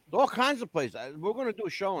 All kinds of places. We're going to do a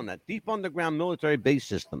show on that. Deep underground military base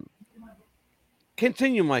system.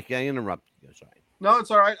 Continue, Mike. I interrupted you. Sorry. No,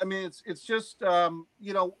 it's all right. I mean, it's just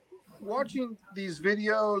watching these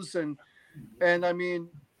videos and I mean,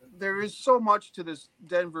 there is so much to this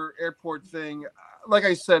Denver airport thing. Like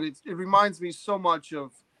I said, it reminds me so much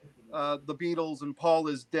of the Beatles and Paul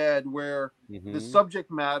is Dead, where the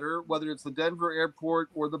subject matter, whether it's the Denver airport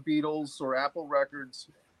or the Beatles or Apple Records,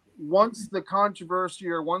 once the controversy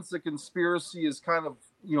or once the conspiracy is kind of,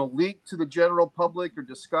 leaked to the general public or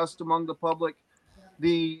discussed among the public,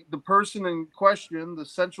 the person in question, the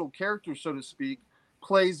central character, so to speak,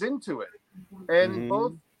 plays into it. And in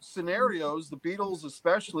both scenarios, the Beatles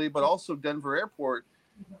especially, but also Denver airport,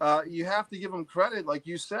 you have to give them credit, like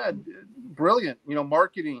you said, brilliant,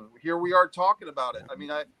 marketing. Here we are talking about it. I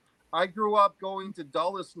mean, I grew up going to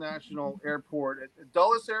Dulles National Airport,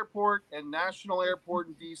 Dulles Airport and National Airport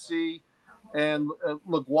in DC and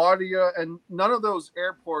LaGuardia, and none of those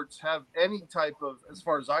airports have any type of, as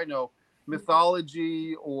far as I know,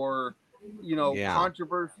 mythology or,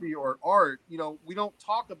 controversy or art. We don't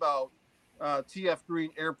talk about TF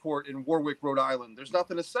Green Airport in Warwick, Rhode Island. There's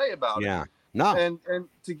nothing to say about it. No. And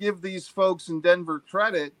to give these folks in Denver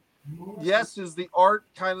credit, yes, is the art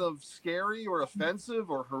kind of scary or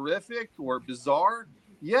offensive or horrific or bizarre?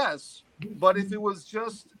 Yes. But if it was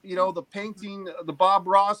just, the painting, the Bob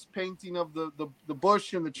Ross painting of the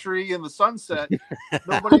bush and the tree and the sunset,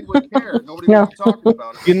 nobody would care. Nobody would be talking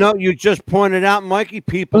about it. You just pointed out, Mikey,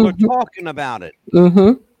 people are talking about it.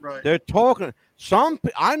 Right. They're talking.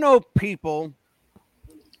 I know people.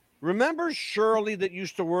 Remember Shirley that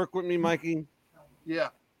used to work with me, Mikey? Yeah.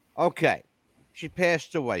 Okay. She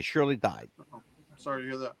passed away. Shirley died. Sorry to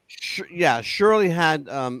hear that. Yeah, Shirley had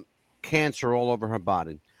cancer all over her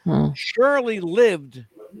body. Shirley lived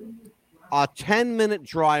a 10-minute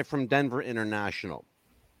drive from Denver International.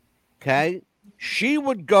 Okay? She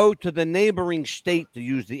would go to the neighboring state to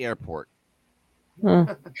use the airport.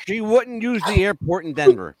 She wouldn't use the airport in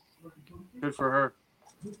Denver. Good for her.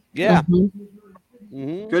 Yeah.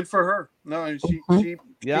 Good for her. No, she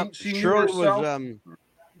Shirley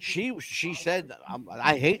was she said,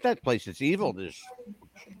 I hate that place. It's evil. There's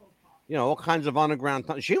all kinds of underground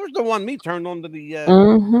tunnels. She was the one me turned on to the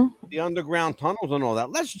underground tunnels and all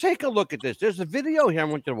that. Let's take a look at this. There's a video here I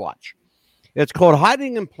want you to watch. It's called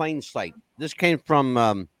Hiding in Plain Sight. This came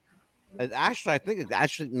from I think it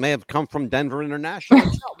actually may have come from Denver International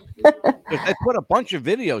itself. They put a bunch of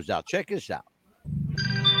videos out. Check this out.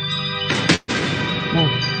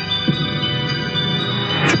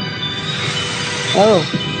 Oh.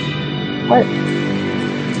 What?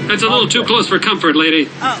 That's a little too close for comfort, lady.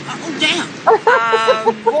 Oh, damn.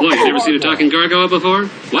 Boy, you never seen a talking gargoyle before?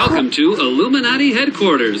 Welcome to Illuminati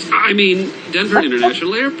headquarters. I mean, Denver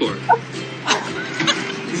International Airport.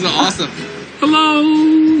 This is awesome.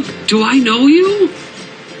 Hello. Do I know you?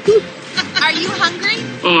 Are you hungry?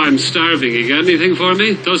 Oh, I'm starving. You got anything for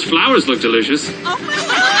me? Those flowers look delicious. Oh,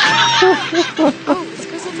 it's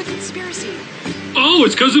because of the conspiracy. Oh,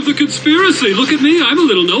 it's because of the conspiracy. Look at me. I'm a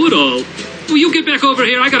little know-it-all. Will you get back over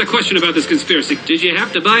here? I got a question about this conspiracy. Did you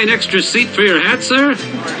have to buy an extra seat for your hat, sir?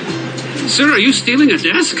 Sir, are you stealing a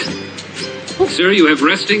desk? Sir, you have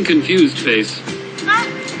resting, confused face.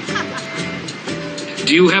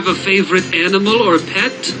 Do you have a favorite animal or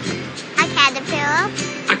pet? A caterpillar.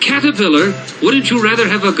 caterpillar? Wouldn't you rather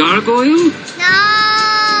have a gargoyle? No!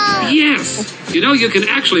 Yes. You know, you can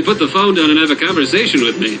actually put the phone down and have a conversation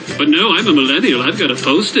with me. But no, I'm a millennial. I've got to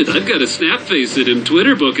post it. I've got to snap face it and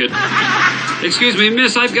Twitter book it. Excuse me,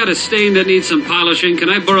 miss, I've got a stain that needs some polishing. Can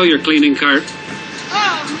I borrow your cleaning cart?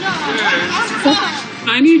 Oh,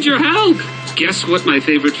 no. I need your help. Guess what my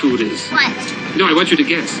favorite food is? What? No, I want you to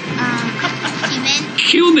guess. Human?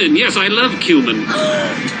 Cumin. Yes, I love cumin.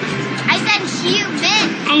 I said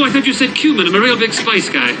human. Oh, I thought you said cumin. I'm a real big spice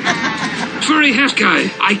guy. Furry hat guy,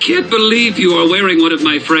 I can't believe you are wearing one of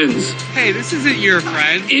my friends. Hey, this isn't your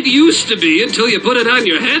friend. It used to be until you put it on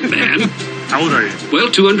your head, man. How old are you? Well,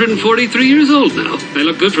 243 years old now. I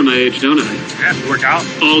look good for my age, don't I? Yeah, you work out.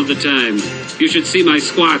 All the time. You should see my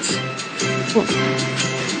squats.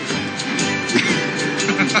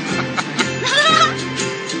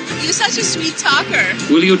 You're such a sweet talker.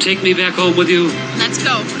 Will you take me back home with you? Let's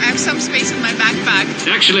go. I have some space in my backpack.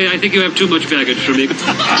 Actually, I think you have too much baggage for me.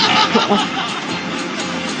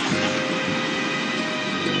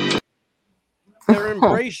 They're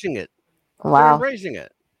embracing it. They're Wow. embracing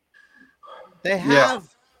it. They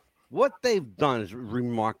have what they've done is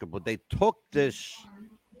remarkable. They took this,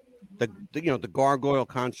 the gargoyle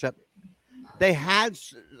concept. They had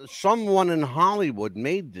someone in Hollywood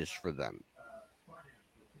made this for them.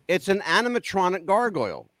 It's an animatronic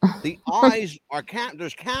gargoyle. The eyes are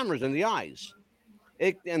there's cameras in the eyes.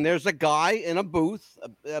 And there's a guy in a booth,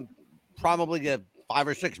 probably 5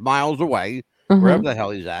 or 6 miles away, wherever the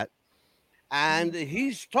hell he's at. And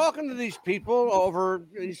he's talking to these people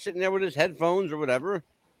he's sitting there with his headphones or whatever,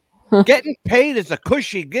 getting paid as a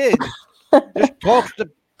cushy gig. Just talks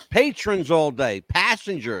to patrons all day,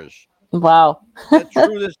 passengers. Wow.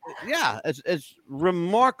 Through this, it's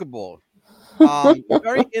remarkable.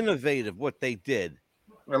 Very innovative what they did.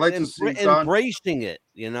 I like to see embracing it,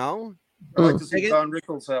 you know. I like to see Don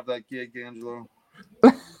Rickles have that gig, Angelo.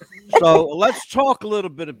 So let's talk a little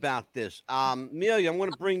bit about this. Amelia, I'm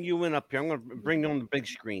going to bring you in up here. I'm going to bring you on the big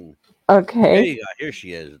screen. Okay. There you go. Here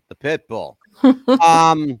she is, the pit bull.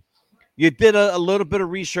 You did a little bit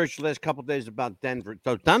of research the last couple of days about Denver.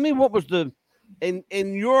 So tell me, what was in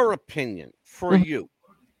your opinion, for you,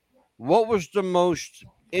 what was the most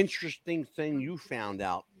interesting thing you found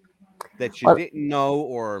out that you didn't know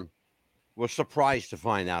or was surprised to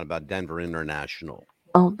find out about Denver International?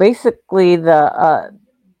 Oh, basically all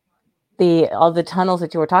the tunnels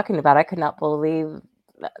that you were talking about. I could not believe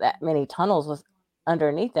that many tunnels was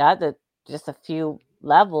underneath that. Just a few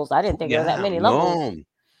levels. I didn't think there were that many levels.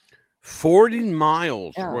 40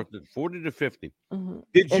 miles worth of 40 to 50.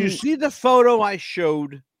 Did you see the photo I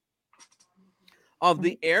showed of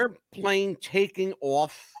the airplane taking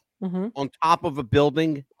off on top of a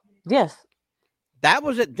building? Yes. That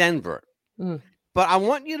was at Denver. But I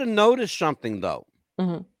want you to notice something, though.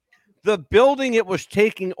 The building it was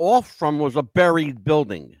taking off from was a buried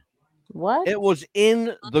building. What? It was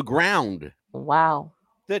in the ground. Wow.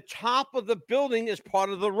 The top of the building is part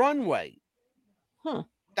of the runway.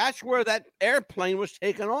 That's where that airplane was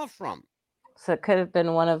taken off from. So it could have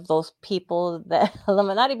been one of those people, that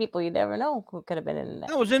Illuminati people. You never know who could have been in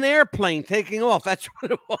that. It was an airplane taking off. That's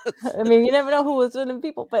what it was. I mean, you never know who was in the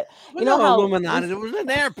people, but you know how Illuminati. It was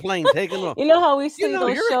an airplane taking off. You know how we see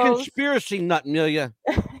those you're shows. A conspiracy nut, Amelia.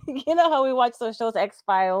 You know how we watch those shows,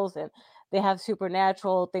 X-Files, and they have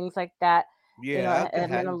supernatural things like that. Yeah,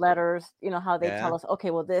 and then the letters. You know how they tell us,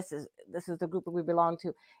 okay, well, this is the group that we belong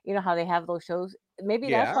to. You know how they have those shows.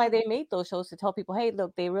 Maybe that's why they made those shows, to tell people, hey,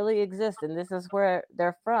 look, they really exist, and this is where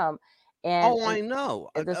they're from. And I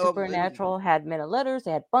know. The supernatural had men of letters.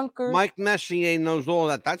 They had bunkers. Mike Messier knows all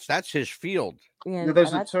that. That's his field. Yeah,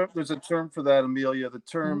 there's a term for that, Amelia. The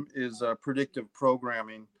term is predictive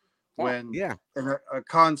programming. When a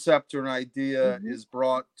concept or an idea is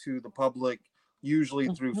brought to the public, usually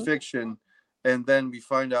through fiction, and then we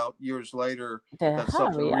find out years later that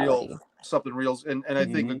something real. And I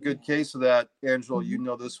think a good case of that, Angelo, you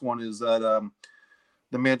know this one, is that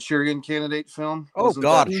the Manchurian Candidate film. Oh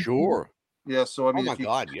God, sure. Yeah. So I mean,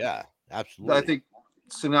 yeah, absolutely. I think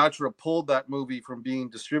Sinatra pulled that movie from being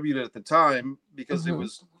distributed at the time because it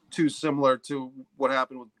was too similar to what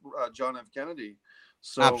happened with John F. Kennedy.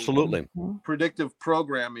 So absolutely, predictive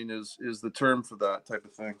programming is the term for that type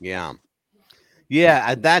of thing.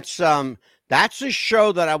 Yeah, that's a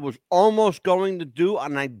show that I was almost going to do,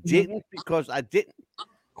 and I didn't because I didn't.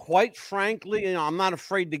 Quite frankly, I'm not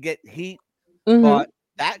afraid to get heat, but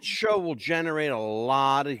that show will generate a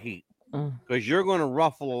lot of heat because you're going to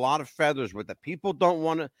ruffle a lot of feathers with it. People don't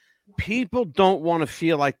want to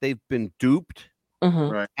feel like they've been duped,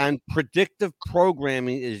 right? And predictive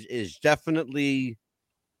programming is definitely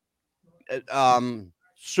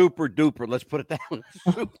super duper. Let's put it down,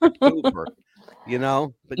 super duper. You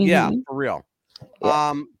know, but yeah, for real.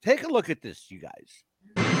 Yeah. Take a look at this, you guys.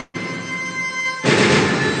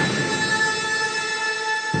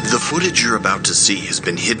 The footage you're about to see has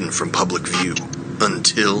been hidden from public view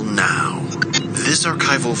until now. This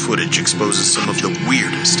archival footage exposes some of the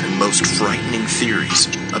weirdest and most frightening theories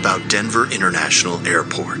about Denver International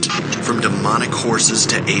Airport. From demonic horses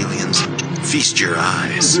to aliens, feast your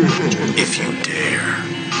eyes, if you dare.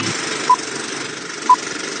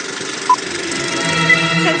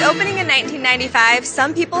 Since opening in 1995,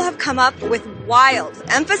 some people have come up with wild,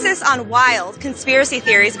 emphasis on wild, conspiracy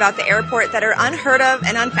theories about the airport that are unheard of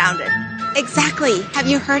and unfounded. Exactly. Have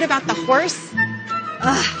you heard about the horse?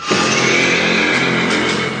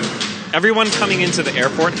 Everyone coming into the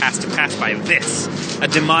airport has to pass by this. A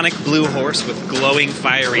demonic blue horse with glowing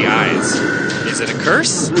fiery eyes. Is it a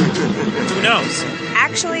curse? Who knows?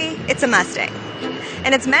 Actually, it's a Mustang.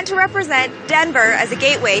 And it's meant to represent Denver as a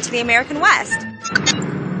gateway to the American West.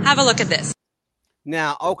 Have a look at this.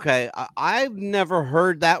 Now, okay, I've never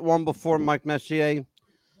heard that one before, Mike Messier.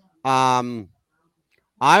 I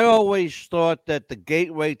always thought that the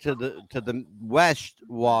gateway to the West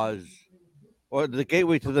was, or the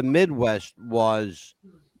gateway to the Midwest was,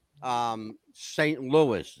 St.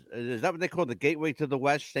 Louis. Is that what they call the gateway to the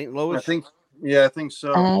West, St. Louis? I think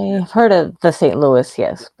so. I've heard of the St. Louis,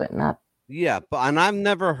 yes, but not. Yeah, and I've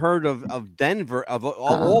never heard of Denver, of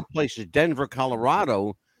all places, Denver,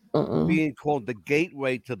 Colorado, being called the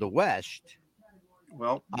gateway to the West.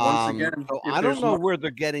 Well, once again, so I don't know where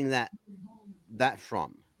they're getting that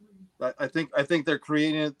from. I think they're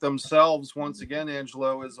creating it themselves once again,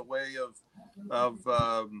 Angelo, as a way of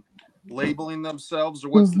labeling themselves, or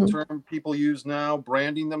what's the term people use now?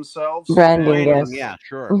 Branding themselves. Branding, yes. Yeah,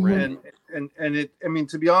 sure. And it. I mean,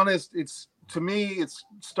 to be honest, it's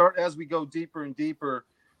as we go deeper and deeper.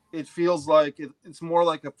 It feels like it's more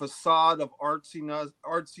like a facade of artsiness,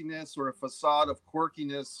 or a facade of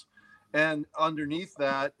quirkiness, and underneath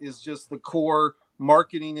that is just the core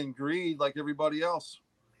marketing and greed, like everybody else.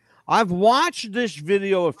 I've watched this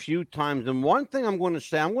video a few times, and one thing I'm going to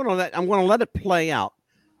say, I'm going to let it play out,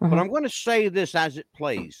 but I'm going to say this as it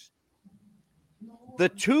plays. The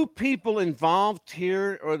two people involved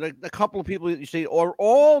here, or the couple of people that you see, are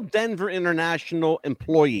all Denver International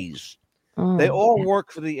employees. They all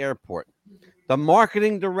work for the airport. The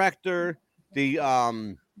marketing director, the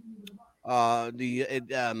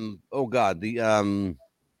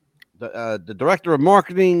director of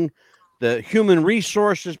marketing, the human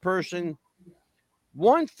resources person.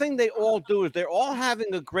 One thing they all do is they're all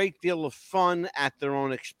having a great deal of fun at their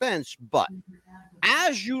own expense. But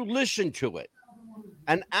as you listen to it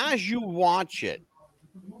and as you watch it,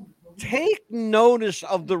 take notice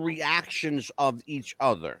of the reactions of each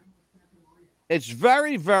other. It's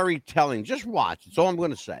very, very telling. Just watch. That's all I'm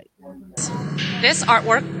going to say. This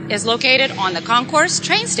artwork is located on the Concourse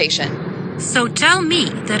train station. So tell me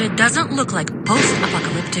that it doesn't look like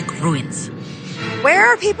post-apocalyptic ruins. Where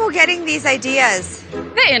are people getting these ideas?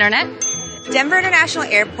 The internet. Denver International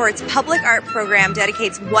Airport's public art program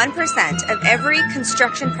dedicates 1% of every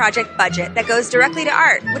construction project budget that goes directly to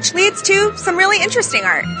art, which leads to some really interesting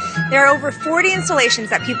art. There are over 40 installations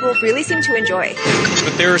that people really seem to enjoy.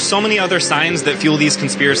 But there are so many other signs that fuel these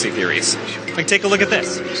conspiracy theories. Like, take a look at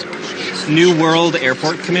this. New World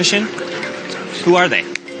Airport Commission? Who are they?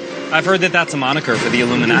 I've heard that that's a moniker for the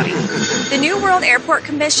Illuminati. The New World Airport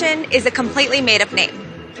Commission is a completely made-up name.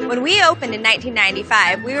 When we opened in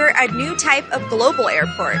 1995, we were a new type of global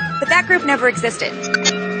airport, but that group never existed.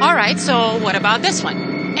 All right, so what about this one?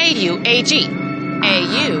 AUAG.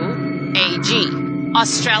 AUAG.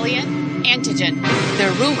 Australian antigen. The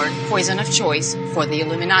rumored poison of choice for the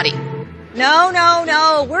Illuminati. No.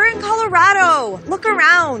 We're in Colorado. Look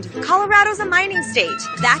around. Colorado's a mining state.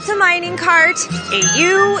 That's a mining cart.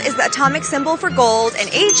 AU is the atomic symbol for gold, and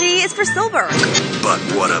AG is for silver. But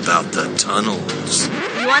what about the tunnels?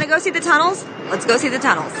 You want to go see the tunnels? Let's go see the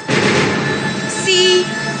tunnels. See,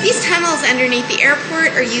 these tunnels underneath the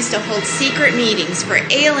airport are used to hold secret meetings for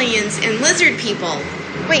aliens and lizard people.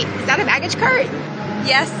 Wait, is that a baggage cart?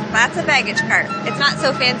 Yes, that's a baggage cart. It's not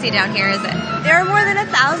so fancy down here, is it? There are more than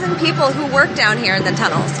 1,000 people who work down here in the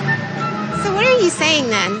tunnels. So what are you saying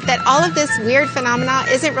then? That all of this weird phenomena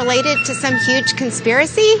isn't related to some huge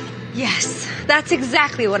conspiracy? Yes, that's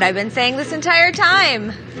exactly what I've been saying this entire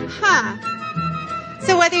time. Huh.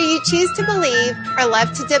 So whether you choose to believe or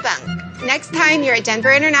love to debunk, next time you're at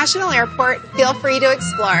Denver International Airport, feel free to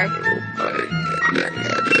explore.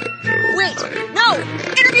 Wait, no!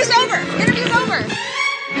 Interview's over!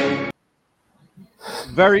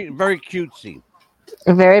 Very, very cutesy.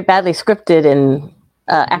 Very badly scripted and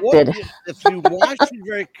acted. If you watch it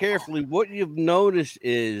very carefully, what you've noticed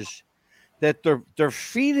is that they're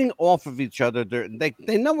feeding off of each other.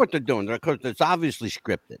 They know what they're doing. Because it's obviously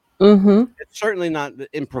scripted. Mm-hmm. It's certainly not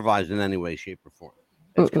improvised in any way, shape, or form.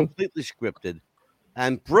 It's completely scripted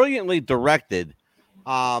and brilliantly directed.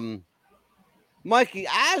 Mikey,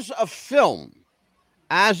 as a film,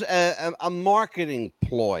 as a marketing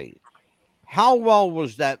ploy, how well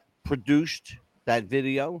was that produced, that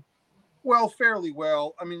video? Well, fairly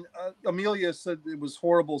well. I mean, Amelia said it was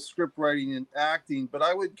horrible script writing and acting, but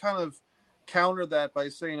I would kind of counter that by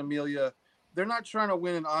saying, Amelia, they're not trying to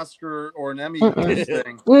win an Oscar or an Emmy with this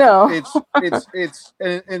thing. No, it's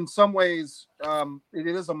in some ways it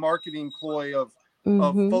is a marketing ploy of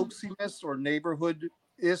folksiness or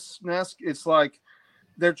neighborhood-ishness. It's like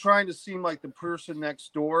they're trying to seem like the person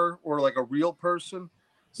next door or like a real person.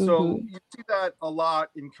 So you see that a lot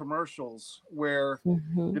in commercials where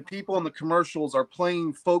the people in the commercials are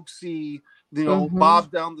playing folksy,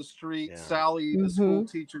 Bob down the street, Sally, the school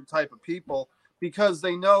teacher type of people, because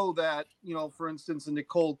they know that, for instance, a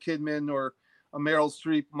Nicole Kidman or a Meryl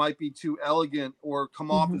Streep might be too elegant or come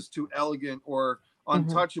off as too elegant or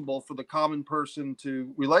untouchable for the common person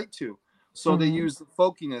to relate to. So they use the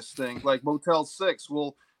folkiness thing, like Motel 6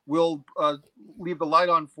 will leave the light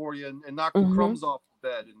on for you and knock the crumbs off the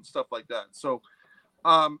bed and stuff like that. So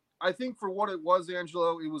I think for what it was,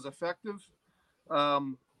 Angelo, it was effective.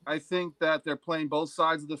 I think that they're playing both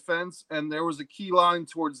sides of the fence. And there was a key line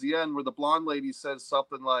towards the end where the blonde lady says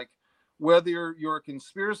something like, whether you're a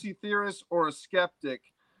conspiracy theorist or a skeptic,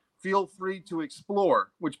 feel free to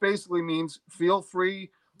explore, which basically means feel free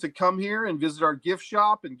to come here and visit our gift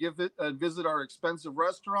shop and visit our expensive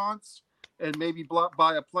restaurants and maybe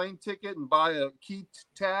buy a plane ticket and buy a key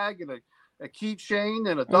tag and a keychain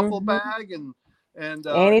and a duffel bag and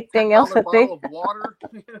anything else that bottle of water.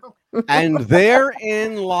 And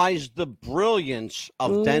therein lies the brilliance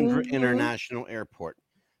of Denver International Airport.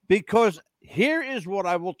 Because here is what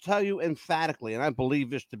I will tell you emphatically, and I believe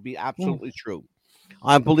this to be absolutely true.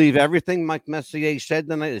 I believe everything Mike Messier said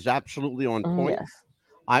tonight is absolutely on point. Yes.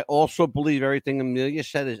 I also believe everything Amelia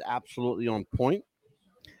said is absolutely on point.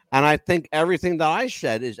 And I think everything that I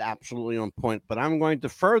said is absolutely on point. But I'm going to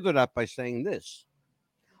further that by saying this.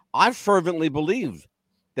 I fervently believe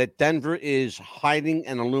that Denver is hiding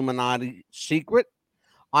an Illuminati secret.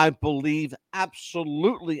 I believe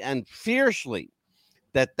absolutely and fiercely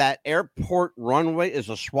that airport runway is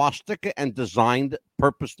a swastika and designed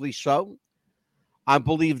purposely so. I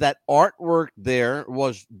believe that artwork there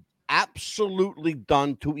was absolutely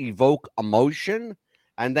done to evoke emotion,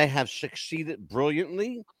 and they have succeeded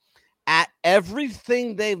brilliantly at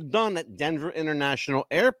everything they've done at Denver International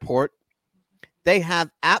Airport. They have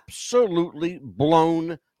absolutely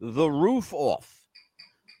blown the roof off,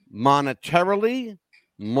 monetarily,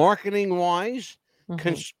 marketing wise,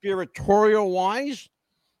 conspiratorial wise.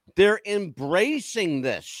 They're embracing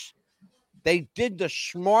this. They did the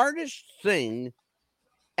smartest thing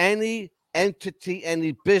any entity,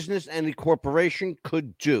 any business, any corporation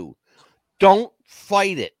could do. Don't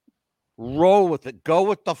fight it. Roll with it. Go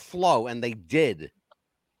with the flow. And they did.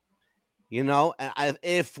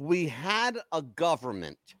 If we had a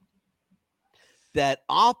government that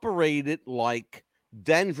operated like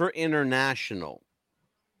Denver International,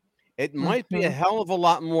 it might be a hell of a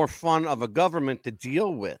lot more fun of a government to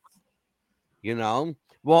deal with,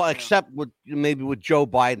 Well, except maybe with Joe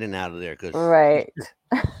Biden out of there, because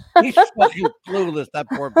he's fucking clueless, that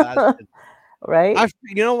poor bastard. Right?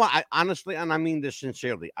 You know what? I honestly, and I mean this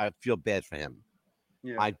sincerely, I feel bad for him.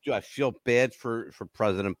 Yeah. I do. I feel bad for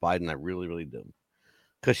President Biden. I really, really do,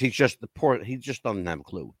 because he's just he just doesn't have a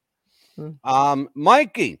clue.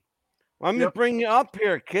 Mikey, let me bring you up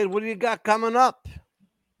here, kid. What do you got coming up?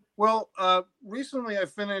 Well, recently I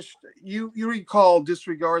finished. You recall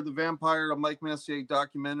Disregard the Vampire, a Mike Messier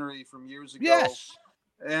documentary from years ago. Yes.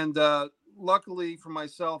 And luckily for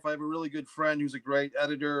myself, I have a really good friend who's a great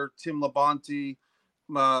editor, Tim Labonte.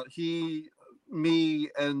 Me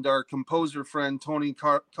and our composer friend Tony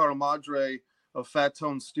Caramadre of Fat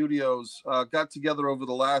Tone Studios got together over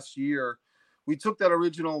the last year. We took that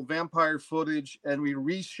original vampire footage and we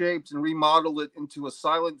reshaped and remodeled it into a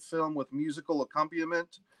silent film with musical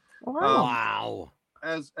accompaniment. Wow.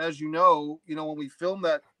 As you know, when we filmed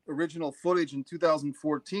that original footage in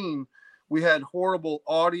 2014, we had horrible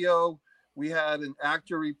audio. We had an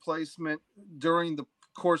actor replacement during the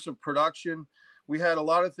course of production. We had a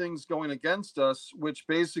lot of things going against us, which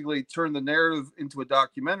basically turned the narrative into a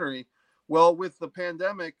documentary. Well, with the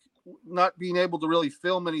pandemic, not being able to really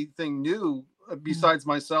film anything new besides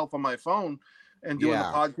myself on my phone and doing the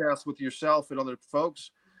podcast with yourself and other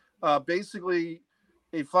folks, basically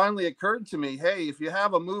it finally occurred to me, hey, if you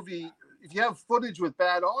have a movie, if you have footage with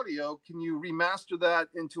bad audio, can you remaster that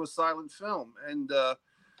into a silent film? And a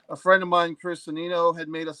friend of mine, Chris Anino, had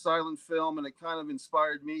made a silent film, and it kind of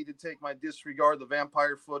inspired me to take my Disregard the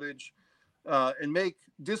Vampire footage and make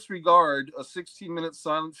Disregard a 16-minute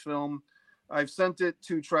silent film. I've sent it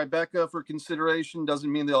to Tribeca for consideration.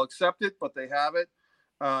 Doesn't mean they'll accept it, but they have it.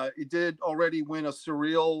 It did already win a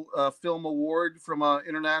Surreal Film Award from an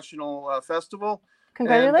international festival.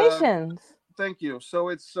 Congratulations! And, thank you. So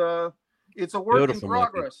it's a work in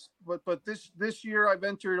progress. But this year I've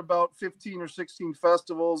entered about 15 or 16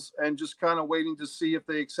 festivals and just kind of waiting to see if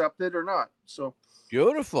they accept it or not. So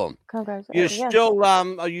beautiful. Congratulations! You're still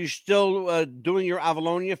are you still doing your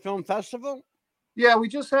Avalonia Film Festival? Yeah, we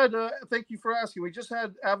just had, thank you for asking. We just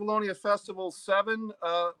had Avalonia Festival 7,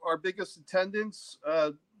 our biggest attendance,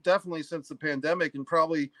 definitely since the pandemic, and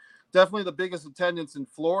definitely the biggest attendance in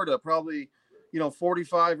Florida. Probably,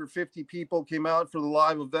 45 or 50 people came out for the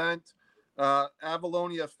live event.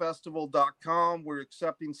 AvaloniaFestival.com. We're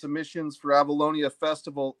accepting submissions for Avalonia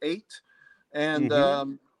Festival 8. And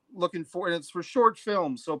looking for, and it's for short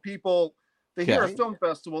films. So people, they hear a film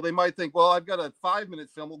festival, they might think, well, I've got a 5-minute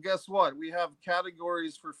film. Well, guess what? We have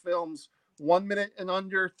categories for films 1 minute and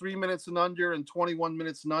under, 3 minutes and under, and 21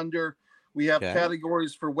 minutes and under. We have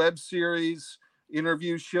categories for web series,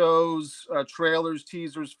 interview shows, trailers,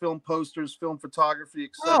 teasers, film posters, film photography,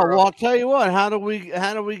 etc. Oh, well, I'll tell you what. How do we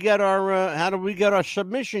get our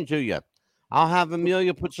submission to you? I'll have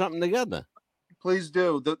Amelia put something together. Please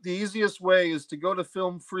do. The easiest way is to go to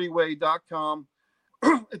filmfreeway.com.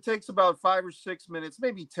 It takes about 5 or 6 minutes,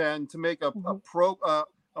 maybe 10, to make a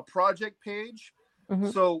project page.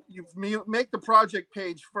 So you make the project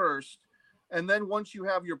page first, and then once you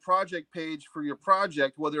have your project page for your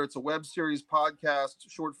project, whether it's a web series, podcast,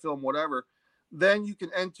 short film, whatever, then you can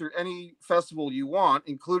enter any festival you want,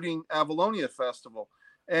 including Avalonia Festival.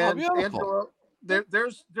 And Angela,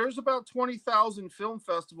 there's about 20,000 film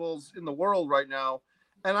festivals in the world right now.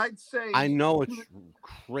 And I'd say, I know it's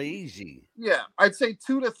crazy. Yeah, I'd say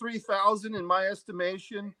 2,000 to 3,000 in my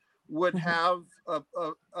estimation would have a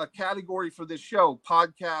category for this show: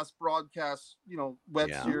 podcast, broadcast,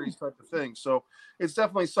 web series type of thing. So it's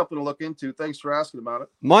definitely something to look into. Thanks for asking about it,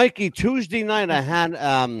 Mikey. Tuesday night, I had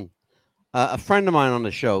a friend of mine on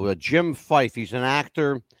the show, Jim Fife. He's an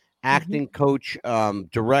actor, acting coach,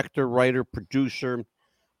 director, writer, producer,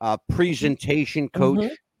 presentation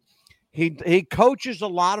coach. He coaches a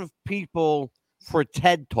lot of people for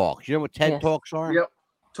TED Talks. You know what TED Talks are? Yep,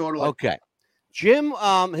 totally. Okay. Jim,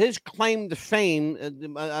 his claim to fame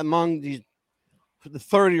among the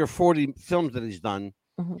 30 or 40 films that he's done,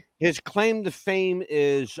 his claim to fame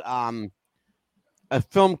is a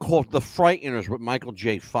film called The Frighteners with Michael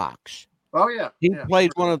J. Fox. Oh, yeah. He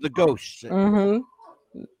played one of the ghosts.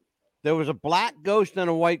 There was a black ghost and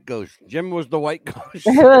a white ghost. Jim was the white ghost.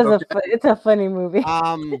 It's a funny movie.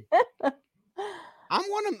 I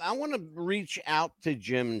want to reach out to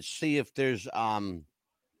Jim and see if there's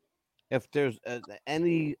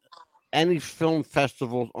any film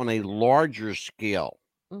festivals on a larger scale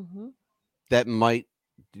that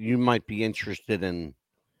you might be interested in.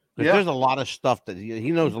 Because there's a lot of stuff that he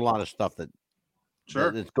knows, a lot of stuff that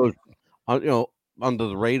that goes under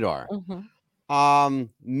the radar.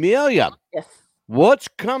 Amelia, yes, what's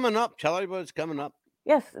coming up? Tell everybody what's coming up.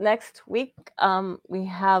 Yes, next week we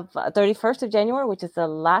have 31st of January, which is the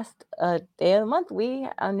last day of the month.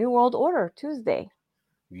 A New World Order Tuesday.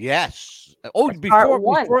 Yes. Oh,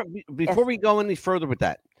 before we go any further with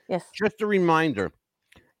that, just a reminder.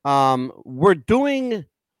 When are we doing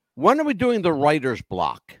the writer's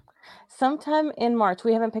block? Sometime in March.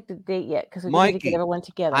 We haven't picked a date yet because we need to get everyone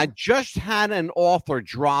together. I just had an author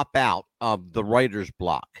drop out of the writer's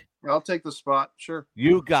block. I'll take the spot. Sure.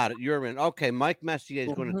 You got it. You're in. Okay. Mike Messier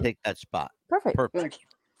is going to take that spot. Perfect. Thanks.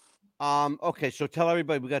 Okay. So tell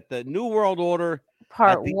everybody we got the New World Order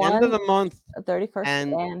Part at the 1, end of the month, 31st,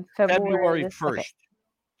 and February 1st.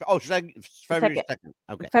 Oh, February 2nd.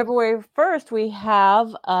 Okay. February 1st, we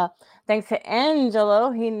have, thanks to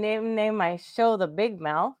Angelo, he named my show The Big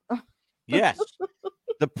Mouth. Yes.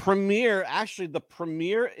 The premiere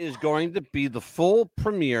is going to be, the full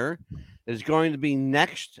premiere is going to be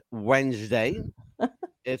next Wednesday.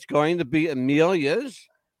 It's going to be Amelia's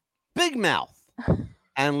Big Mouth.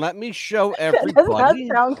 And let me show everybody. That does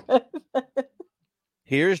not sound good.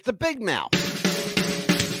 Here's the Big Mouth.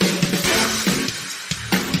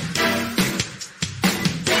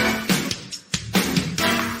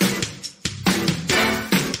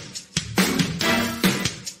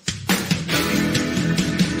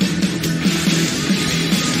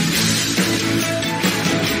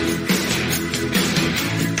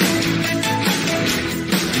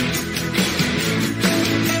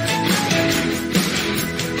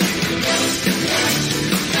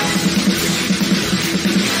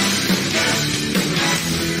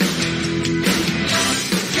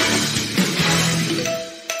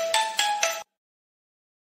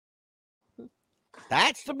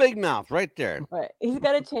 That's the big mouth right there. Right. He's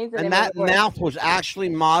got to change the name And of that the word. mouth was actually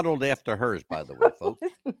modeled after hers, by the way, folks.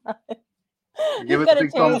 He's Give it got the to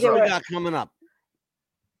big change What thumbs it. else we up. got coming up?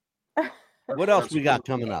 What else we got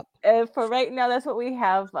coming up? For right now, that's what we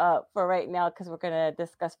have for right now, because we're going to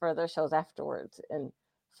discuss further shows afterwards in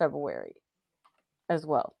February as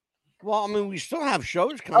well. Well, I mean, we still have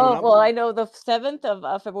shows coming up. Well, I know the 7th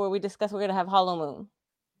of February we discussed we're going to have Hollow Moon.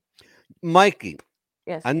 Mikey,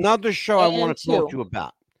 Yes. another show I want to talk two to you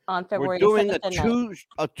about. on February We're doing 7th and 9th.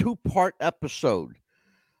 a two-part episode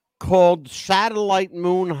called Satellite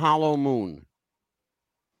Moon, Hollow Moon.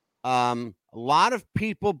 A lot of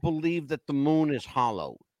people believe that the moon is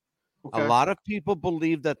hollow. Okay. A lot of people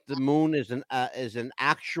believe that the moon is an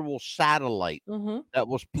actual satellite that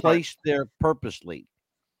was placed there purposely.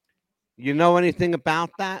 You know anything about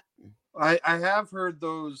that? I have heard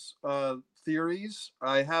those theories.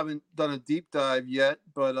 I haven't done a deep dive yet,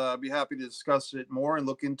 but I'd be happy to discuss it more and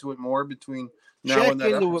look into it more between now Check and that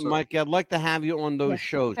into episode. it, Mikey. I'd like to have you on those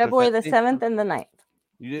shows. February the 7th and the 9th.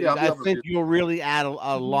 I think you'll really add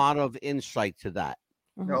a lot of insight to that.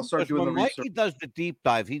 Yeah, I'll start doing the when research. Mikey does the deep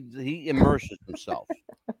dive, he immerses himself.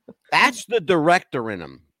 That's the director in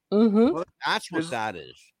him. Well, That's what that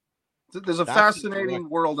is. There's a That's fascinating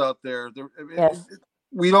world out there.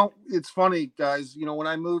 We don't. It's funny, guys. You know, when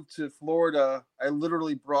I moved to Florida, I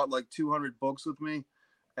literally brought like 200 books with me,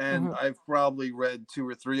 and I've probably read 2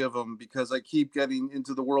 or 3 of them because I keep getting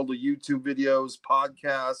into the world of YouTube videos,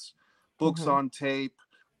 podcasts, books on tape,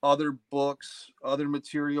 other books, other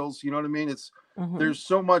materials. You know what I mean? It's there's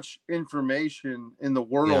so much information in the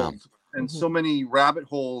world and so many rabbit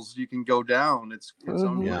holes you can go down. It's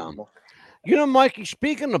unbelievable. You know, Mikey,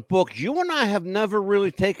 speaking of books, you and I have never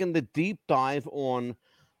really taken the deep dive on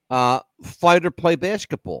Fight or Play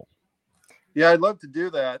Basketball. Yeah, I'd love to do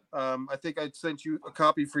that. I think I sent you a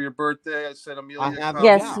copy for your birthday. I sent Amelia a copy.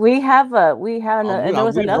 Yes, we have and there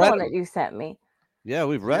was another one that you sent me. Yeah,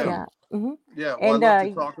 we've read them. Yeah, well, And, I'd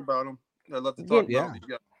love to talk about them. I'd love to talk about them.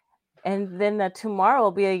 Yeah. And then tomorrow will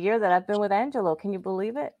be a year that I've been with Angelo. Can you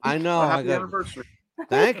believe it? I know. Well, happy anniversary.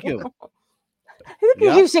 Thank you. Look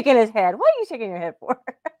at you shaking his head. What are you shaking your head for?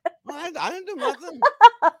 I didn't do nothing.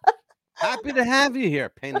 Happy to have you here,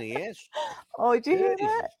 pain in the ass. Oh, did you hear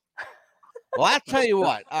that? Well, I'll tell you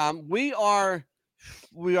what. We are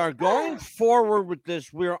going forward with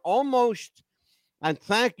this. We're almost, and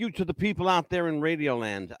thank you to the people out there in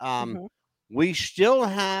Radioland. We still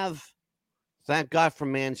have, thank God for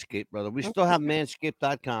Manscaped, brother. We still have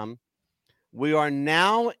manscaped.com. We are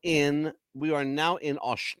now in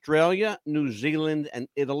Australia, New Zealand, and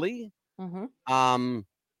Italy.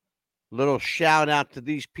 Little shout out to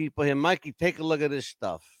these people here. Mikey, take a look at this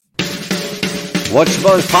stuff. What's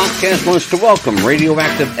Buzz Podcast wants to welcome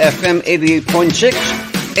Radioactive FM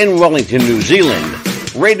 88.6 in Wellington, New Zealand,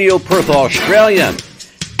 Radio Perth, Australia,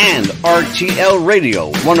 and RTL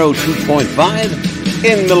Radio 102.5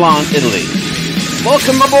 in Milan, Italy.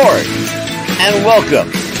 Welcome aboard, and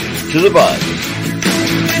welcome to the Buzz.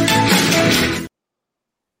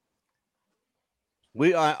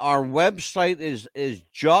 Our website is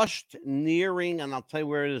just nearing, and I'll tell you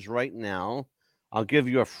where it is right now. I'll give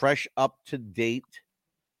you a fresh up to date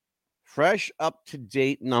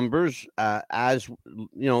numbers, as you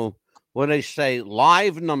know what they say,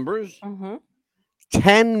 live numbers.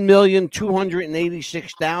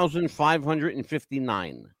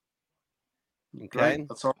 10,286,559. Okay, Great.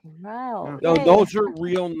 That's all. Wow. Those are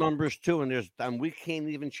real numbers too, and we can't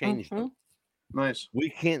even change them. Nice. We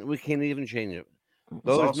can't even change it. That's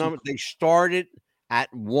Those awesome. numbers, they started at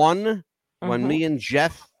 1 when me and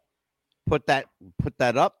Jeff put that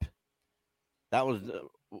up. That was a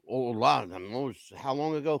lot. I mean, it was how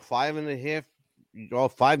long ago?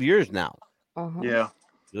 5.5, 5 years now. Yeah.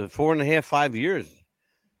 4.5, 5 years.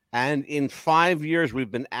 And in 5 years,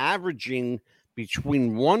 we've been averaging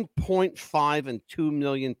between 1.5 and 2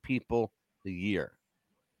 million people a year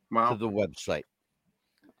to the website.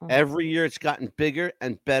 Every year it's gotten bigger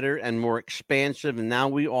and better and more expansive. And now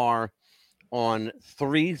we are on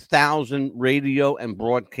 3,000 radio and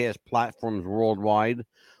broadcast platforms worldwide.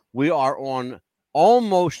 We are on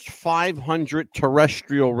almost 500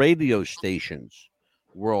 terrestrial radio stations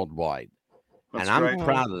worldwide. That's and I'm great.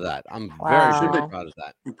 proud of that. I'm very, very proud of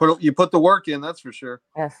that. You put the work in, that's for sure.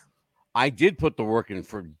 Yes. I did put the work in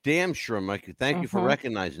for damn sure, Mikey. Thank you for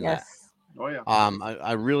recognizing that. Oh yeah.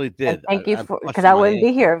 I really did. And thank you for, because I wouldn't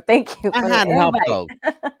be here. Thank you. I had help though.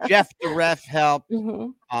 Jeff the ref helped.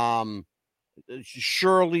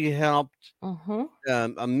 Shirley helped.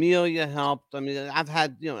 Amelia helped. I mean, I've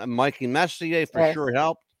had Mikey Messier for sure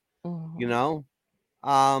helped. You know,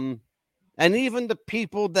 And even the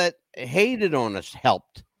people that hated on us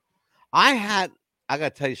helped. I got to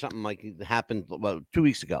tell you something like it happened 2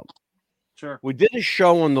 weeks ago. Sure. We did a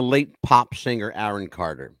show on the late pop singer Aaron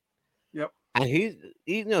Carter. Yep. And he's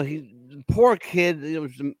poor kid. He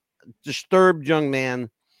was a disturbed young man.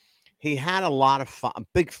 He had a lot of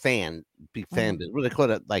big fan. What do they call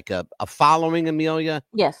it? Like a following, Amelia?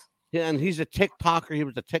 Yes. Yeah, and he's a TikToker. He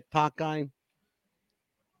was a TikTok guy,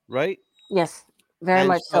 right? Yes, very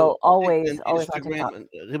much so. Always on Instagram.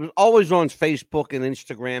 TikTok. He was always on Facebook and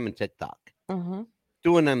Instagram and TikTok, Mm-hmm.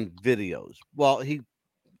 doing them videos. Well, he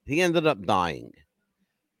ended up dying,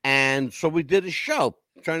 and so we did a show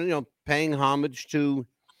trying to paying homage to.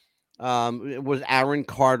 It was Aaron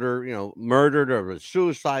Carter, murdered or was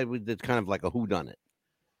suicide. We did kind of like a whodunit.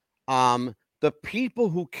 The people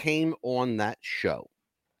who came on that show,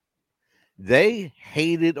 they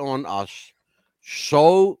hated on us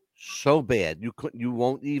so bad. You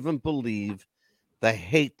won't even believe the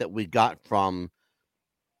hate that we got from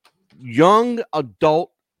young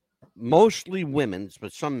adult, mostly women,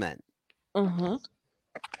 but some men,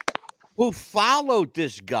 who followed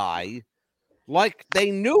this guy like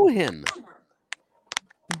they knew him.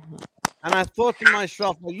 And I thought to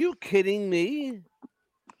myself, are you kidding me?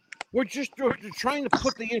 We're just trying to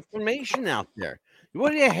put the information out there.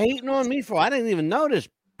 What are you hating on me for? I didn't even know this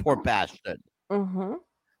poor bastard.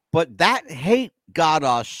 But that hate got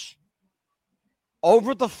us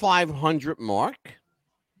over the 500 mark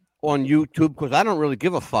on YouTube, because I don't really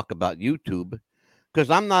give a fuck about YouTube, because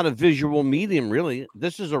I'm not a visual medium, really.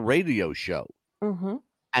 This is a radio show.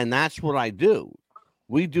 And that's what I do.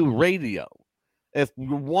 We do radio. If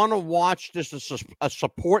you want to watch this as a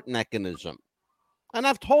support mechanism, and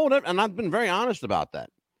I've told it, and I've been very honest about that.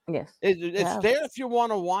 Yes. It's there if you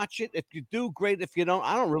want to watch it. If you do, great. If you don't,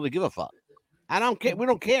 I don't really give a fuck. I don't care. We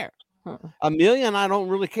don't care. Amelia and I don't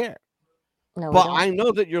really care. No, but I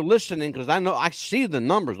know that you're listening, because I see the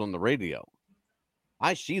numbers on the radio.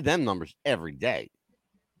 I see them numbers every day.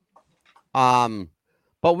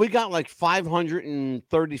 But we got like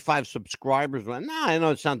 535 subscribers. Now, I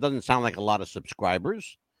know it doesn't sound like a lot of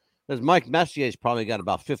subscribers, because Mike Messier's probably got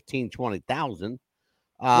about 15, 20,000.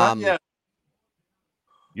 Not yet.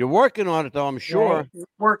 You're working on it, though, I'm sure. Yeah,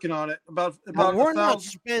 working on it. About but we're not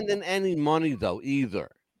spending any money, though,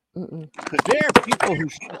 either. Because there are people who...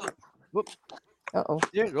 Whoops.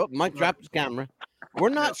 Mike dropped his camera. We're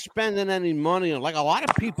not spending any money. Like, a lot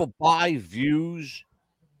of people buy views.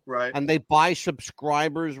 Right. And they buy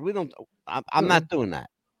subscribers. I'm not doing that.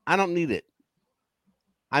 I don't need it.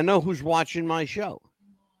 I know who's watching my show.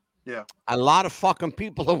 Yeah. A lot of fucking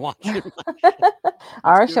people are watching my show.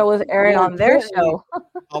 Our show is airing on their show.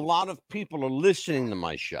 A lot of people are listening to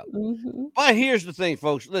my show. But here's the thing,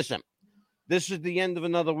 folks. Listen, this is the end of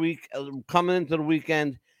another week. Coming into the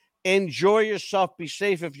weekend. Enjoy yourself. Be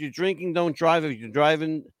safe. If you're drinking, don't drive. If you're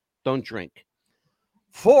driving, don't drink.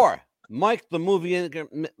 For Mike the movie maker,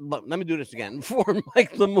 let me do this again. For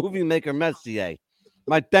Mike the movie maker Messier,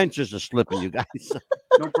 my dentures are slipping, you guys.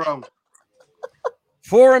 No problem.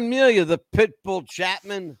 For Amelia the Pitbull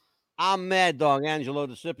Chapman, I'm Mad Dog Angelo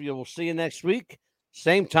DeCipio. We'll see you next week.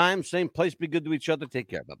 Same time, same place. Be good to each other. Take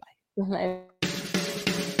care. Bye-bye.